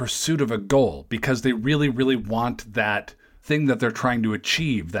in pursuit of a goal, because they really, really want that thing that they're trying to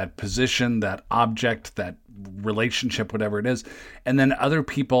achieve, that position, that object, that relationship, whatever it is. And then other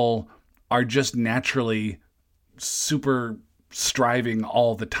people are just naturally super striving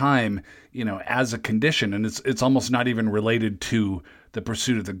all the time, as a condition. And it's almost not even related to the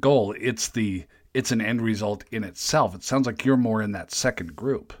pursuit of the goal. It's an end result in itself. It sounds like you're more in that second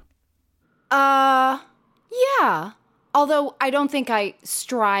group. Yeah. Although I don't think I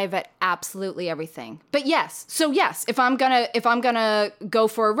strive at absolutely everything. But yes. So yes, if I'm gonna go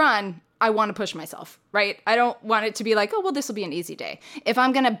for a run, I want to push myself, right? I don't want it to be like, oh, well, this will be an easy day. If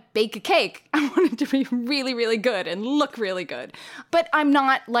I'm going to bake a cake, I want it to be really, really good and look really good. But I'm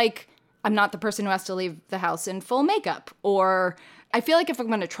not the person who has to leave the house in full makeup. Or I feel like if I'm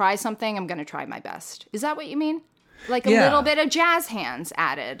going to try something, I'm going to try my best. Is that what you mean? Like a little bit of jazz hands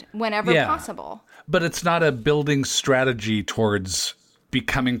added whenever possible. But it's not a building strategy towards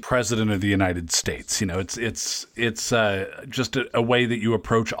becoming president of the United States. It's just a way that you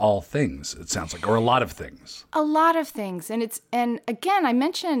approach all things, it sounds like, or a lot of things. A lot of things. And again, I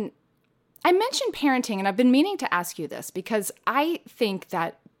mentioned parenting, and I've been meaning to ask you this, because I think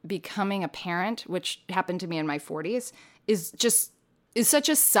that becoming a parent, which happened to me in my 40s, is such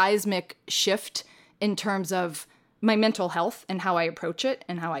a seismic shift in terms of my mental health and how I approach it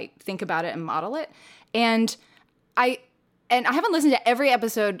and how I think about it and model it. And I haven't listened to every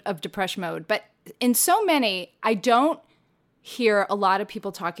episode of Depression Mode, but in so many, I don't hear a lot of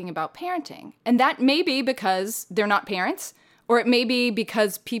people talking about parenting. And that may be because they're not parents, or it may be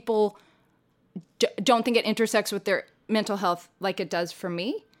because people don't think it intersects with their mental health like it does for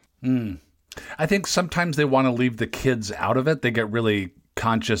me. I think sometimes they want to leave the kids out of it. They get really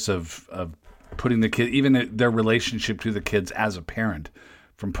conscious of putting the kid, even their relationship to the kids as a parent,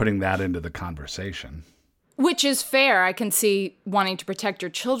 from putting that into the conversation. Which is fair. I can see wanting to protect your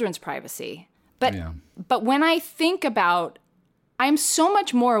children's privacy. But when I think about, I'm so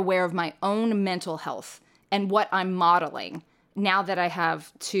much more aware of my own mental health and what I'm modeling now that I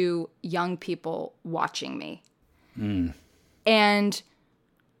have 2 young people watching me. And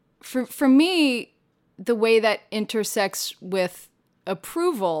for me, the way that intersects with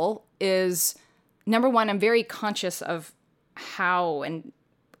approval is, number one, I'm very conscious of how and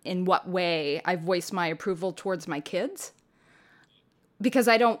in what way I voice my approval towards my kids, because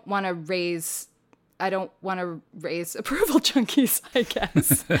I don't want to raise don't want to raise approval junkies, I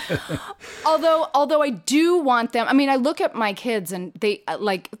guess. although I do want them. I mean, I look at my kids and they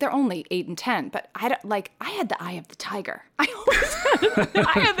they're only 8 and 10, but I had the eye of the tiger. I always had the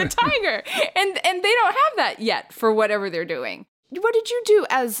eye of the tiger, and they don't have that yet for whatever they're doing. What did you do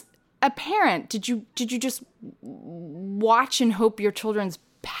as a parent? Did you just watch and hope your children's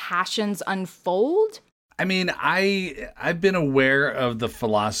passions unfold? I mean, I've been aware of the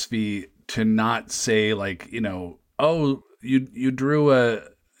philosophy to not say oh, you drew a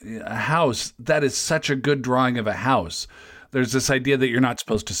house. That is such a good drawing of a house. There's this idea that you're not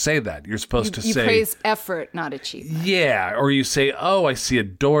supposed to say that. You're supposed to say... You praise effort, not achievement. Yeah, or you say, oh, I see a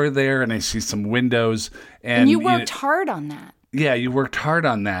door there and I see some windows. And you worked hard on that. Yeah, you worked hard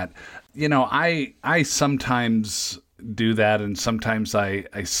on that. I sometimes do that, and sometimes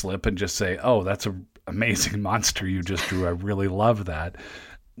I slip and just say, oh, that's an amazing monster you just drew. I really love that.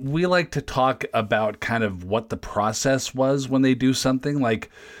 We like to talk about kind of what the process was when they do something like,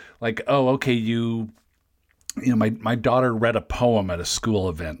 oh, okay, my daughter read a poem at a school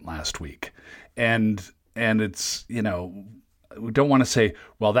event last week, and it's, we don't want to say,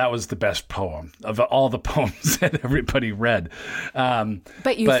 well, that was the best poem of all the poems that everybody read.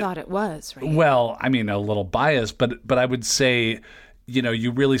 But you thought it was, right? Well, I mean, a little biased, but I would say,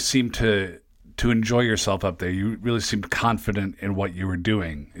 you really seem to enjoy yourself up there. You really seemed confident in what you were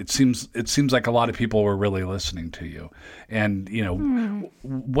doing. It seems like a lot of people were really listening to you. And,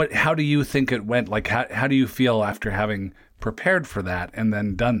 how do you think it went? Like, how do you feel after having prepared for that and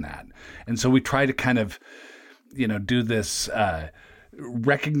then done that? And so we try to kind of, do this,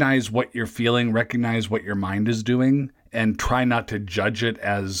 recognize what you're feeling, recognize what your mind is doing, and try not to judge it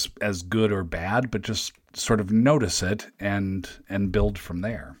as good or bad, but just sort of notice it and build from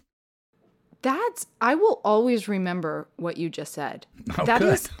there. I will always remember what you just said. Oh,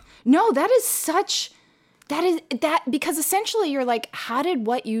 good. Because essentially you're like, how did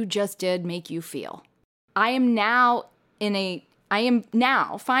what you just did make you feel? I am now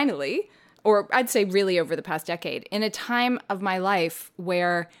finally, or I'd say really over the past decade, in a time of my life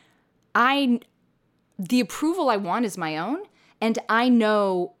where the approval I want is my own, and I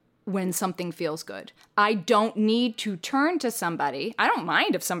know when something feels good. I don't need to turn to somebody. I don't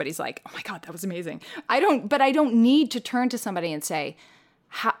mind if somebody's like, oh my God, that was amazing. But I don't need to turn to somebody and say,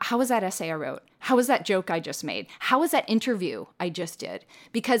 how was that essay I wrote? How was that joke I just made? How was that interview I just did?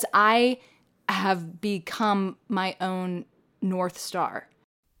 Because I have become my own North Star.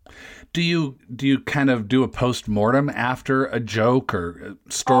 Do you kind of do a post-mortem after a joke or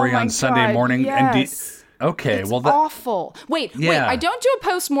a story on Sunday morning? Yes. Okay, it's awful. Wait, I don't do a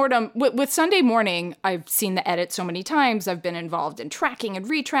post-mortem. With Sunday morning, I've seen the edit so many times. I've been involved in tracking and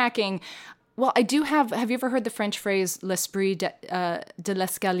retracking. Well, I do have you ever heard the French phrase, l'esprit de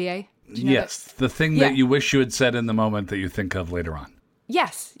l'escalier? Yes, the thing that you wish you had said in the moment that you think of later on.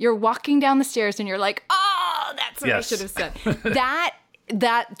 Yes, you're walking down the stairs and you're like, oh, that's what I should have said.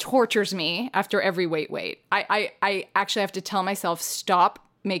 That tortures me after every wait. I actually have to tell myself, stop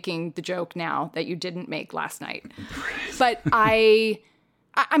making the joke now that you didn't make last night. But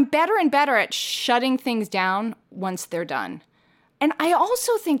I'm better and better at shutting things down once they're done. And I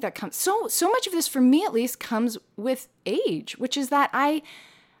also think that comes so much of this, for me at least, comes with age, which is that I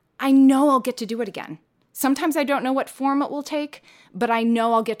know I'll get to do it again. Sometimes I don't know what form it will take, but I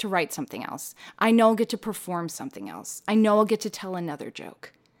know I'll get to write something else. I know I'll get to perform something else. I know I'll get to tell another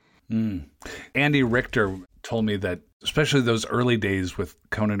joke. Andy Richter told me that, especially those early days with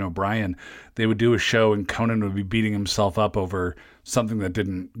Conan O'Brien, they would do a show and Conan would be beating himself up over something that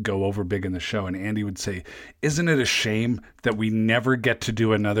didn't go over big in the show. And Andy would say, isn't it a shame that we never get to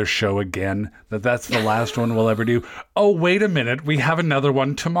do another show again? That's the last one we'll ever do. Oh, wait a minute. We have another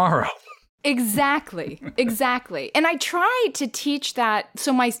one tomorrow. Exactly. And I try to teach that.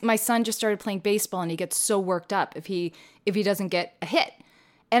 So my son just started playing baseball and he gets so worked up if he doesn't get a hit.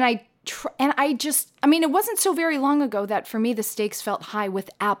 And it wasn't so very long ago that for me the stakes felt high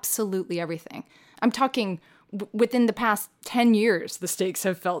with absolutely everything. I'm talking within the past 10 years, the stakes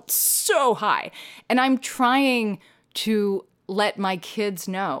have felt so high. And I'm trying to let my kids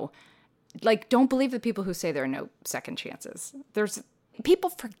know, like, don't believe the people who say there are no second chances. People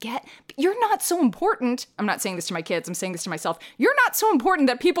forget you're not so important. I'm not saying this to my kids. I'm saying this to myself. You're not so important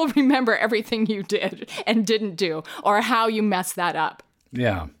that people remember everything you did and didn't do or how you messed that up.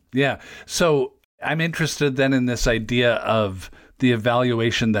 Yeah. So I'm interested then in this idea of the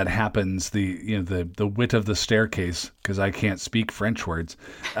evaluation that happens, the wit of the staircase, because I can't speak French words.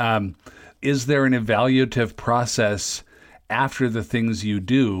 Is there an evaluative process after the things you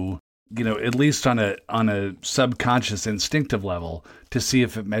do, at least on a subconscious instinctive level, to see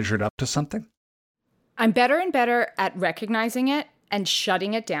if it measured up to something? I'm better and better at recognizing it and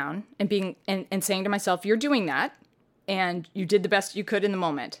shutting it down and being and saying to myself, you're doing that and you did the best you could in the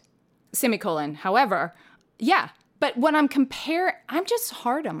moment. Semicolon. However, yeah, but when I'm just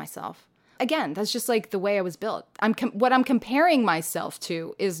hard on myself. Again, that's just like the way I was built. What I'm comparing myself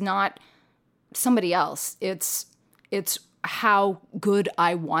to is not somebody else. It's how good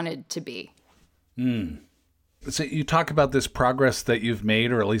I wanted to be. So you talk about this progress that you've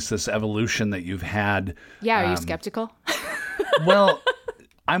made, or at least this evolution that you've had. Yeah, are you skeptical? Well,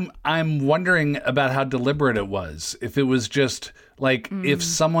 I'm wondering about how deliberate it was. If it was just like if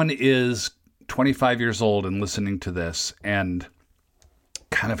someone is 25 years old and listening to this and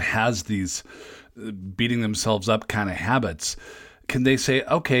kind of has these beating themselves up kind of habits, can they say,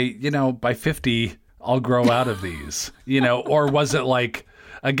 okay, by 50, I'll grow out of these, or was it like,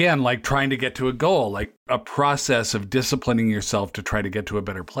 again, like trying to get to a goal, like a process of disciplining yourself to try to get to a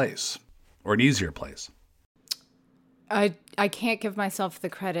better place or an easier place? I can't give myself the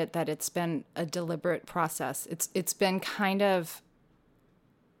credit that it's been a deliberate process. It's been kind of,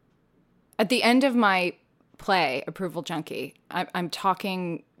 at the end of my play, Approval Junkie, I'm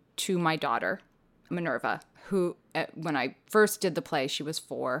talking to my daughter, Minerva, who, when I first did the play, she was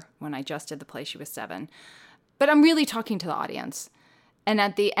 4. When I just did the play, she was 7. But I'm really talking to the audience. And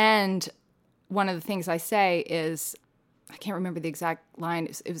at the end, one of the things I say is, I can't remember the exact line.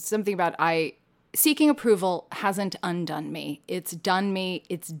 It was something about seeking approval hasn't undone me. It's done me.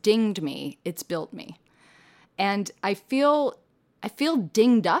 It's dinged me. It's built me. And I feel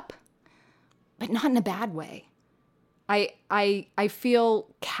dinged up, but not in a bad way. I feel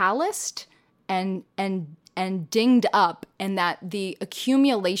calloused and dinged up, and that the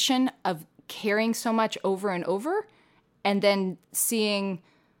accumulation of caring so much over and over, and then seeing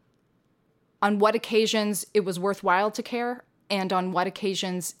on what occasions it was worthwhile to care and on what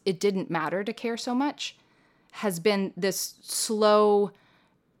occasions it didn't matter to care so much, has been this slow,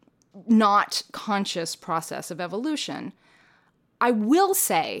 not conscious process of evolution. I will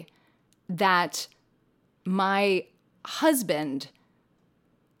say that my husband,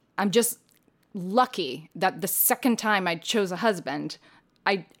 I'm just lucky that the second time I chose a husband,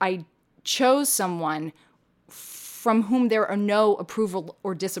 I chose someone from whom there are no approval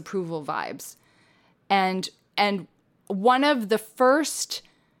or disapproval vibes. And one of the first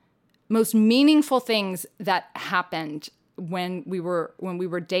most meaningful things that happened when we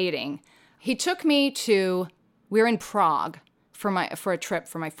were dating, he took me we were in Prague for a trip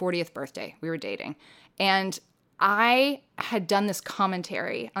for my 40th birthday. We were dating. And I had done this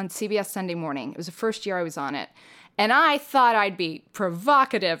commentary on CBS Sunday Morning. It was the first year I was on it. And I thought I'd be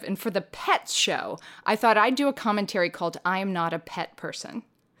provocative. And for the Pets show, I thought I'd do a commentary called I Am Not a Pet Person.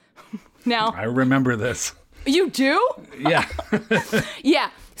 Now, I remember this. You do? Yeah. Yeah.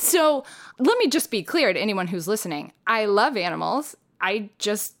 So let me just be clear to anyone who's listening. I love animals. I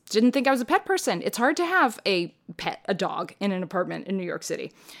just didn't think I was a pet person. It's hard to have a dog in an apartment in New York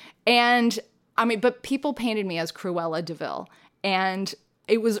City. And but people painted me as Cruella de Vil. And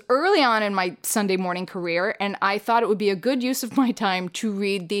it was early on in my Sunday morning career, and I thought it would be a good use of my time to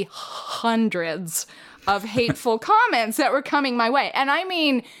read the hundreds of hateful comments that were coming my way. And I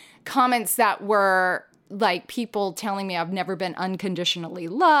mean comments that were like people telling me I've never been unconditionally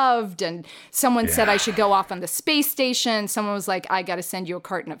loved, and someone said I should go off on the space station. Someone was like, I got to send you a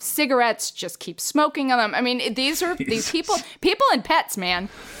carton of cigarettes, just keep smoking on them. I mean, these people and pets, man.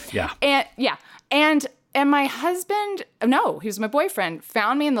 Yeah. And my husband, no, he was my boyfriend,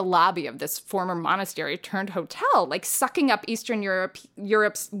 found me in the lobby of this former monastery turned hotel, like sucking up Eastern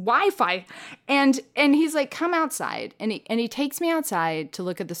Europe's Wi-Fi. And he's like, come outside. And he takes me outside to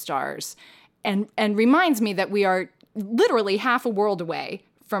look at the stars and reminds me that we are literally half a world away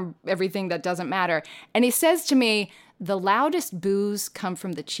from everything that doesn't matter. And he says to me, the loudest boos come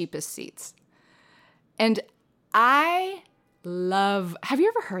from the cheapest seats. And have you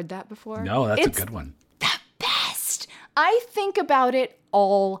ever heard that before? No, that's a good one. Best. I think about it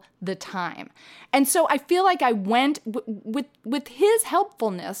all the time. And so I feel like I went with his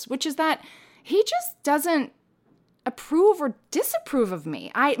helpfulness, which is that he just doesn't approve or disapprove of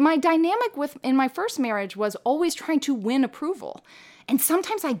me. My dynamic in my first marriage was always trying to win approval. And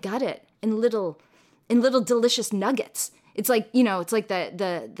sometimes I got it in little delicious nuggets. It's like, it's like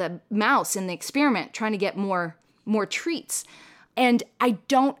the mouse in the experiment trying to get more treats. And I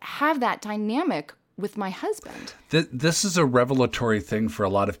don't have that dynamic with my husband. This is a revelatory thing for a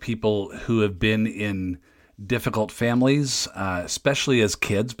lot of people who have been in difficult families, especially as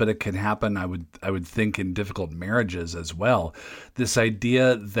kids, but it can happen, I would think, in difficult marriages as well. This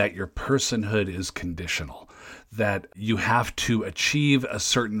idea that your personhood is conditional, that you have to achieve a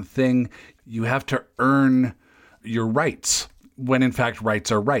certain thing. you have to earn your rights, when in fact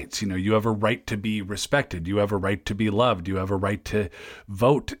rights are rights. You have a right to be respected. You have a right to be loved. You have a right to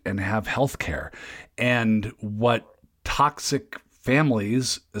vote and have health care. And what toxic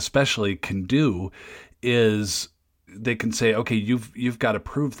families especially can do is they can say, okay, you've got to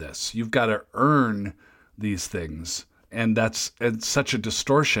prove this. You've got to earn these things. And it's such a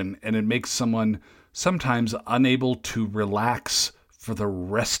distortion, and it makes someone sometimes unable to relax for the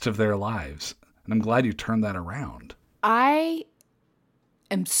rest of their lives. And I'm glad you turned that around. I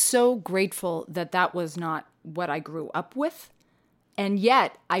am so grateful that was not what I grew up with. And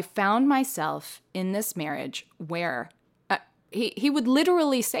yet I found myself in this marriage where he would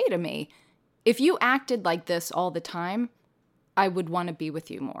literally say to me, if you acted like this all the time, I would want to be with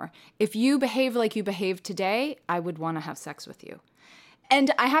you more. If you behave like you behave today, I would want to have sex with you.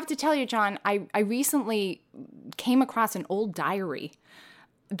 And I have to tell you, John, I recently came across an old diary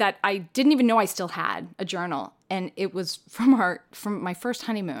that I didn't even know I still had, a journal. And it was from my first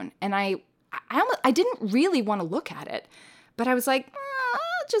honeymoon. And I didn't really want to look at it, but I was like,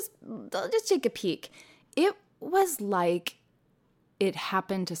 I'll just take a peek. It was like it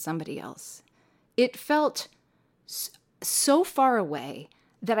happened to somebody else. It felt so far away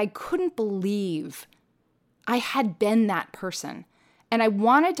that I couldn't believe I had been that person. And I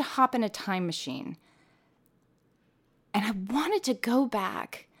wanted to hop in a time machine. And I wanted to go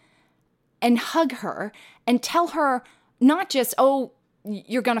back and hug her and tell her not just, oh,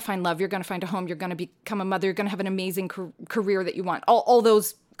 you're going to find love, you're going to find a home, you're going to become a mother, you're going to have an amazing career that you want. All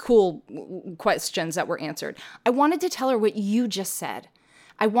those cool questions that were answered. I wanted to tell her what you just said.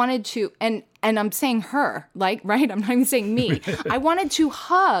 I wanted to, and I'm saying her, right? I'm not even saying me. I wanted to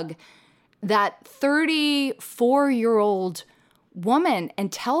hug that 34-year-old woman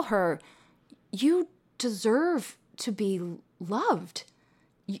and tell her, you deserve to be loved.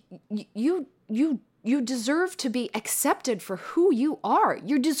 You deserve to be accepted for who you are.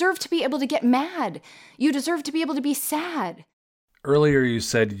 You deserve to be able to get mad. You deserve to be able to be sad. Earlier you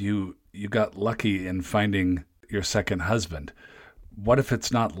said you got lucky in finding your second husband. What if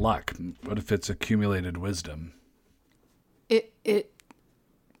it's not luck? What if it's accumulated wisdom?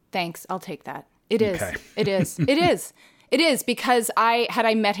 Thanks. I'll take that. It is. Okay. It is. It is. It is, because had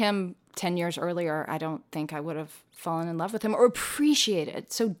I met him 10 years earlier, I don't think I would have fallen in love with him or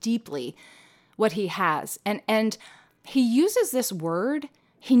appreciated so deeply what he has. And he uses this word.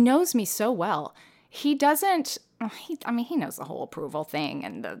 He knows me so well. He doesn't, he knows the whole approval thing.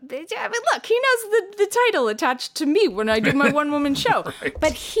 And look, he knows the title attached to me when I do my one-woman show. Right.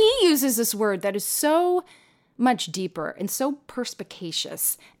 But he uses this word that is so much deeper and so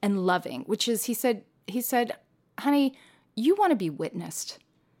perspicacious and loving, which is, he said, honey, you want to be witnessed.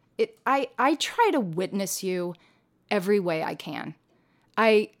 I try to witness you every way I can.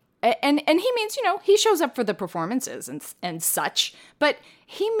 And he means, he shows up for the performances and such, but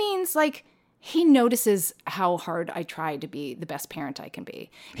he means like he notices how hard I try to be the best parent I can be.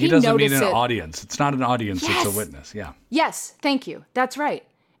 He doesn't mean an audience. It's not an audience, Yes. It's a witness. Yeah. Yes, thank you. That's right.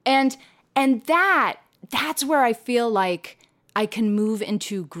 And that's where I feel like I can move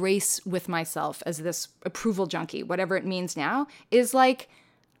into grace with myself as this approval junkie, whatever it means now, is like,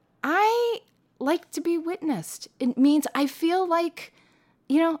 I like to be witnessed. It means I feel like,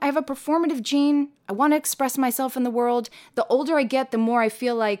 I have a performative gene. I want to express myself in the world. The older I get, the more I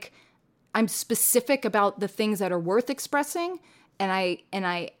feel like I'm specific about the things that are worth expressing. And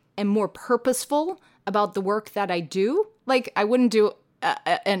I am more purposeful about the work that I do. Like I wouldn't do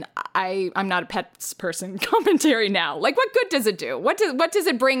and I'm not a pets person commentary now. Like, what good does it do? What does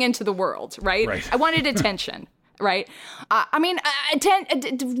it bring into the world, right? I wanted attention, right?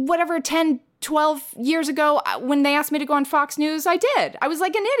 10, 12 years ago, when they asked me to go on Fox News, I did. I was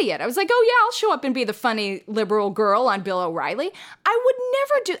like an idiot. I was like, oh yeah, I'll show up and be the funny liberal girl on Bill O'Reilly. I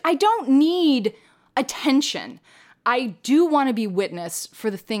would never I don't need attention. I do want to be witnessed for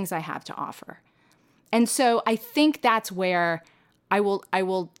the things I have to offer. And so I think that's where I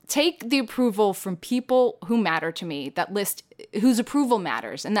will take the approval from people who matter to me, that list whose approval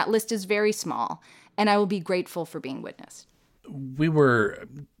matters, and that list is very small, and I will be grateful for being witnessed. We were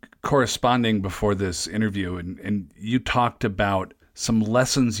corresponding before this interview, and you talked about some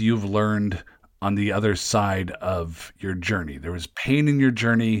lessons you've learned on the other side of your journey. There was pain in your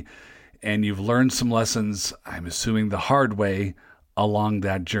journey, and you've learned some lessons, I'm assuming the hard way, along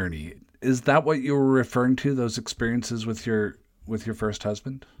that journey. Is that what you were referring to, those experiences with your first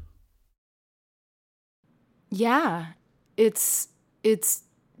husband? Yeah, it's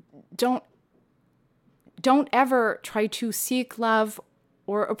don't ever try to seek love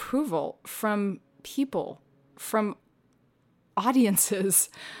or approval from people, from audiences,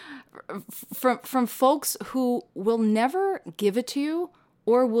 from folks who will never give it to you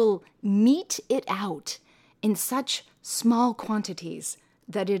or will mete it out in such small quantities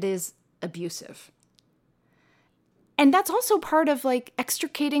that it is abusive. And that's also part of like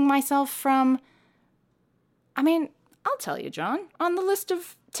extricating myself from, I mean, I'll tell you, John, on the list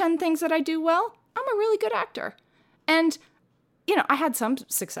of 10 things that I do well, I'm a really good actor. And, you know, I had some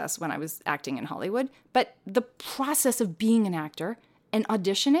success when I was acting in Hollywood, but the process of being an actor and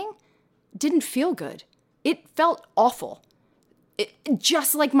auditioning didn't feel good. It felt awful. It,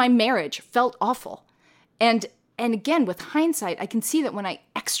 just like my marriage felt awful. And again, with hindsight, I can see that when I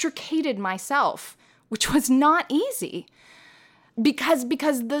extricated myself, which was not easy, because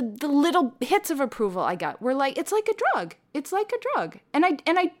the little hits of approval I got were like, it's like a drug. It's like a drug. And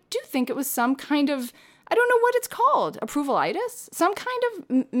I do think it was some kind of, I don't know what it's called, approvalitis, some kind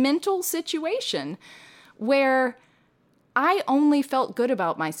of mental situation where I only felt good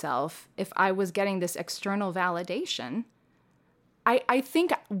about myself if I was getting this external validation. I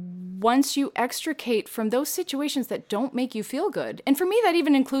think once you extricate from those situations that don't make you feel good, and for me that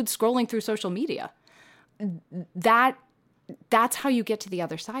even includes scrolling through social media, that's how you get to the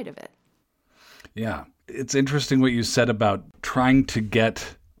other side of it. Yeah. It's interesting what you said about trying to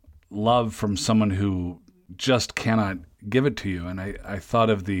get love from someone who just cannot give it to you. And I thought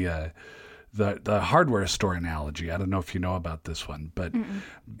of the hardware store analogy. I don't know if you know about this one, but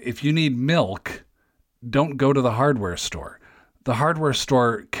if you need milk, don't go to the hardware store. The hardware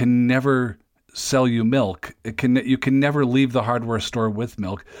store can never sell you milk. You can never leave the hardware store with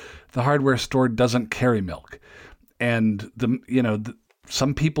milk. The hardware store doesn't carry milk. And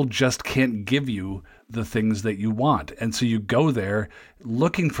some people just can't give you the things that you want. And so you go there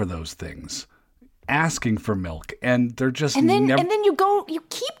looking for those things, asking for milk, and they're just and then you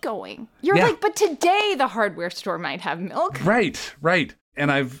keep going. You're like, but today the hardware store might have milk. Right.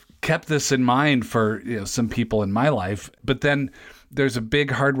 And I've kept this in mind for some people in my life. But then there's a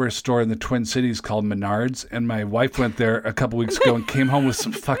big hardware store in the Twin Cities called Menards, and my wife went there a couple weeks ago and came home with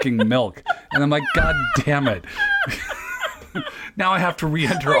some fucking milk. And I'm like, God damn it. Now I have to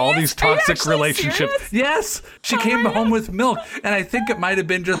re-enter all these toxic relationships. Serious? Yes, she came home with milk. And I think it might have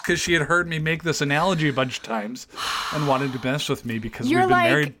been just because she had heard me make this analogy a bunch of times and wanted to mess with me because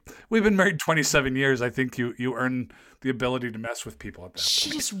we've been married 27 years. I think you earn the ability to mess with people at that point. She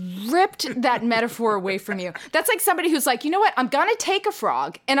just ripped that metaphor away from you. That's like somebody who's like, you know what? I'm going to take a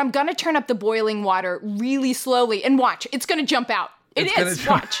frog and I'm going to turn up the boiling water really slowly and watch. It's going to jump out.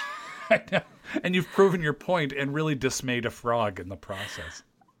 Watch. I know. And you've proven your point and really dismayed a frog in the process.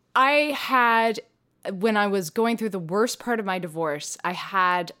 When I was going through the worst part of my divorce, I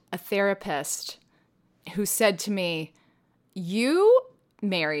had a therapist who said to me, you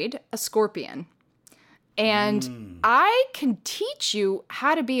married a scorpion. And I can teach you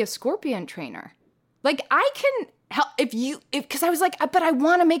how to be a scorpion trainer. Like I can help because I was like, but I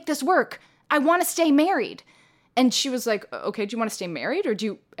want to make this work. I want to stay married. And she was like, okay, do you want to stay married or do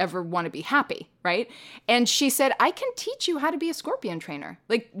you ever want to be happy? Right. And she said, I can teach you how to be a scorpion trainer.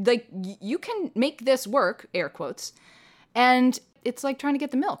 Like you can make this work, air quotes. And it's like trying to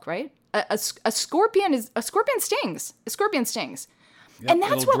get the milk, right? A scorpion stings. A scorpion stings. Yep, and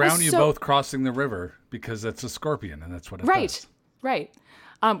that's what drown you both crossing the river because it's a scorpion and that's what it does. Right.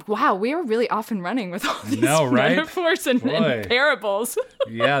 Wow, we are really off and running with all these metaphors and parables.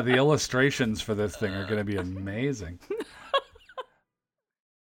 Yeah, the illustrations for this thing are going to be amazing.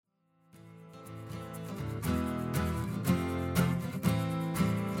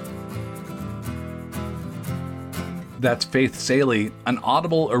 That's Faith Salie. An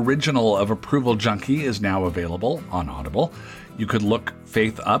Audible original of Approval Junkie is now available on Audible. You could look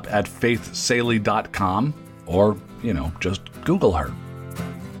Faith up at faithsalie.com or, just Google her.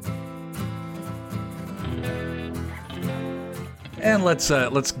 And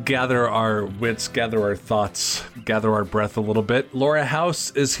let's gather our wits, gather our thoughts, gather our breath a little bit. Laura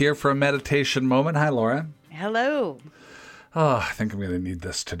House is here for a meditation moment. Hi, Laura. Hello. Oh, I think I'm going to need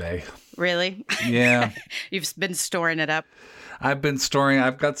this today. Really? Yeah. You've been storing it up. I've been storing.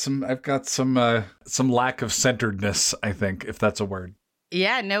 I've got some lack of centeredness, I think, if that's a word.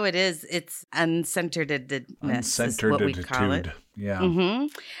 Yeah, no, it is. It's uncenteredness is what we call it. Yeah.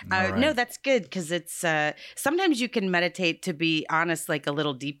 Mm-hmm. Right. No, that's good because it's sometimes you can meditate, to be honest, like a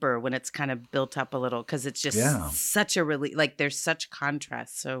little deeper when it's kind of built up a little because it's just such a relief. Like there's such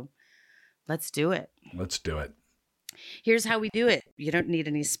contrast. So let's do it. Let's do it. Here's how we do it. You don't need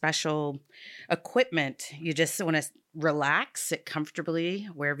any special equipment. You just want to relax, sit comfortably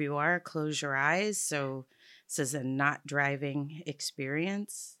wherever you are. Close your eyes. So this is a not driving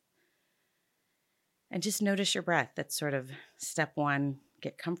experience. And just notice your breath. That's sort of step one,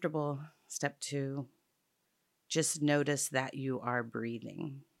 get comfortable. Step 2, just notice that you are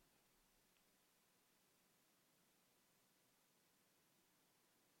breathing.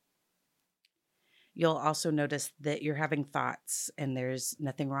 You'll also notice that you're having thoughts, and there's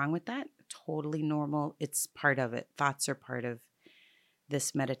nothing wrong with that. Totally normal. It's part of it. Thoughts are part of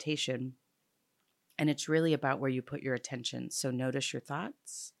this meditation. And it's really about where you put your attention. So notice your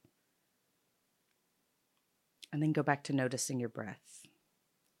thoughts. And then go back to noticing your breath.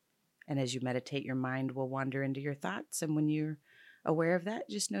 And as you meditate, your mind will wander into your thoughts. And when you're aware of that,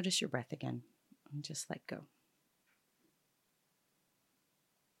 just notice your breath again. And just let go.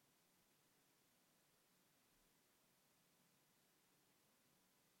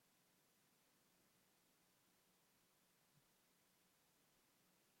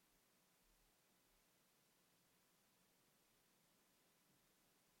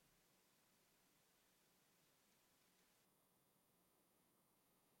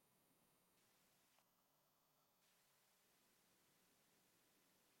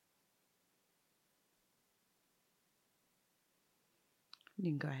 You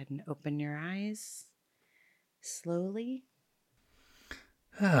can go ahead and open your eyes slowly.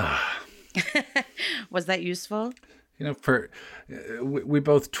 Was that useful? We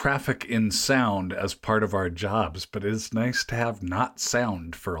both traffic in sound as part of our jobs, but it's nice to have not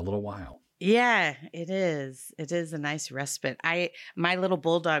sound for a little while. Yeah, it is. It is a nice respite. My little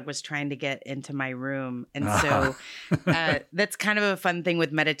bulldog was trying to get into my room. And so that's kind of a fun thing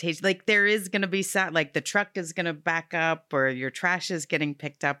with meditation. Like there is going to be sound, like the truck is going to back up or your trash is getting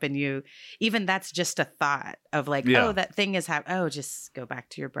picked up and even that's just a thought of like, oh, that thing is happening. Oh, just go back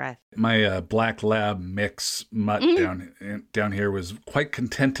to your breath. My black lab mix mutt down here was quite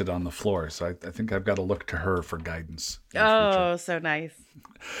contented on the floor. So I think I've got to look to her for guidance. Oh, so nice.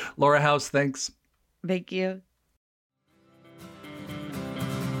 Laura House, thanks. Thank you.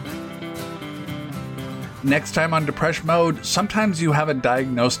 Next time on Depression Mode, sometimes you have a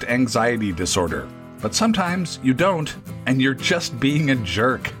diagnosed anxiety disorder, but sometimes you don't, and you're just being a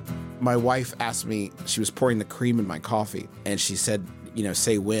jerk. My wife asked me, she was pouring the cream in my coffee, and she said,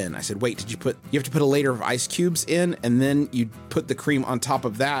 say when. I said, wait, you have to put a layer of ice cubes in, and then you put the cream on top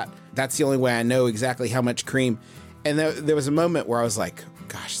of that. That's the only way I know exactly how much cream. And there was a moment where I was like,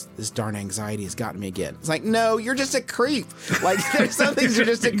 gosh, this darn anxiety has gotten me again. It's like, no, you're just a creep. Like, there's some things you're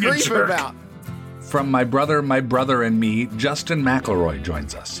just a creep about. From My Brother, and Me, Justin McElroy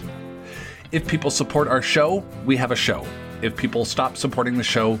joins us. If people support our show, we have a show. If people stop supporting the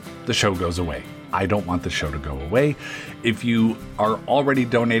show goes away. I don't want the show to go away. If you are already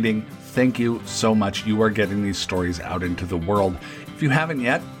donating, thank you so much. You are getting these stories out into the world. If you haven't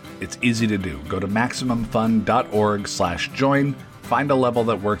yet, it's easy to do. Go to MaximumFun.org/join, find a level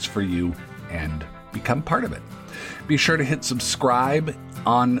that works for you, and become part of it. Be sure to hit subscribe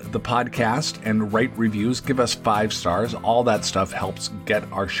on the podcast and write reviews. Give us 5 stars. All that stuff helps get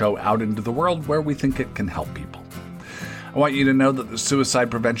our show out into the world where we think it can help people. I want you to know that the Suicide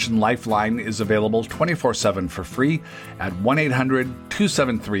Prevention Lifeline is available 24/7 for free at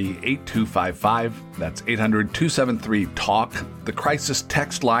 1-800-273-8255. That's 800-273-TALK. The Crisis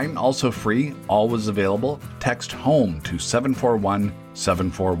Text Line, also free, always available. Text HOME to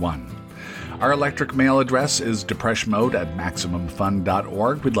 741-741. Our electric mail address is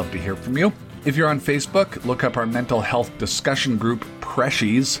depressionmode@MaximumFun.org. We'd love to hear from you. If you're on Facebook, look up our mental health discussion group,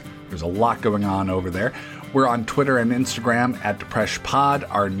 Preshies. There's a lot going on over there. We're on Twitter and Instagram at DepreshPod.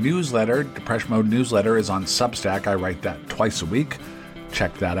 Our newsletter, Depression Mode newsletter, is on Substack. I write that twice a week.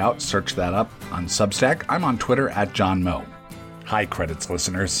 Check that out. Search that up on Substack. I'm on Twitter at John Moe. Hi, Credits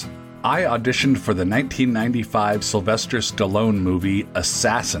listeners. I auditioned for the 1995 Sylvester Stallone movie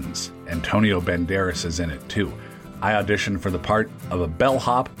Assassins. Antonio Banderas is in it too. I auditioned for the part of a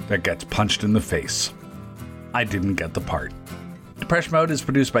bellhop that gets punched in the face. I didn't get the part. Depression Mode is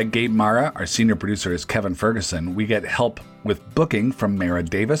produced by Gabe Mara. Our senior producer is Kevin Ferguson. We get help with booking from Mara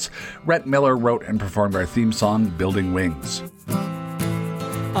Davis. Rhett Miller wrote and performed our theme song, Building Wings.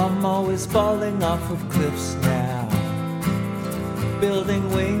 I'm always falling off of cliffs now,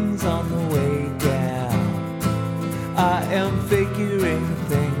 building wings on the way down. I am figuring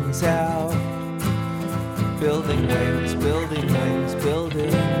things out, building wings, building wings,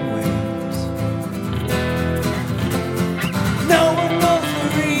 building wings. No one knows the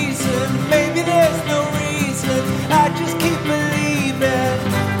reason, maybe there's no reason, I just keep believing.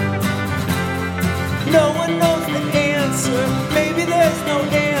 No one knows the answer, maybe there's no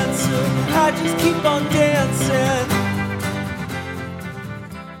answer, I just keep on dancing.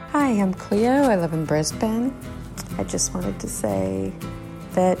 Hi, I'm Cleo, I live in Brisbane. I just wanted to say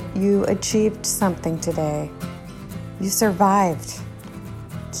that you achieved something today. You survived.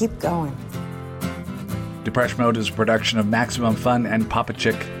 Keep going. Depeche Mode is a production of Maximum Fun and Papa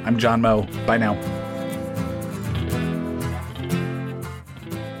Chick. I'm John Moe. Bye now.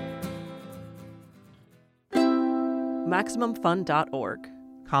 MaximumFun.org.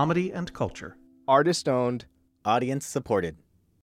 Comedy and culture. Artist owned. Audience supported.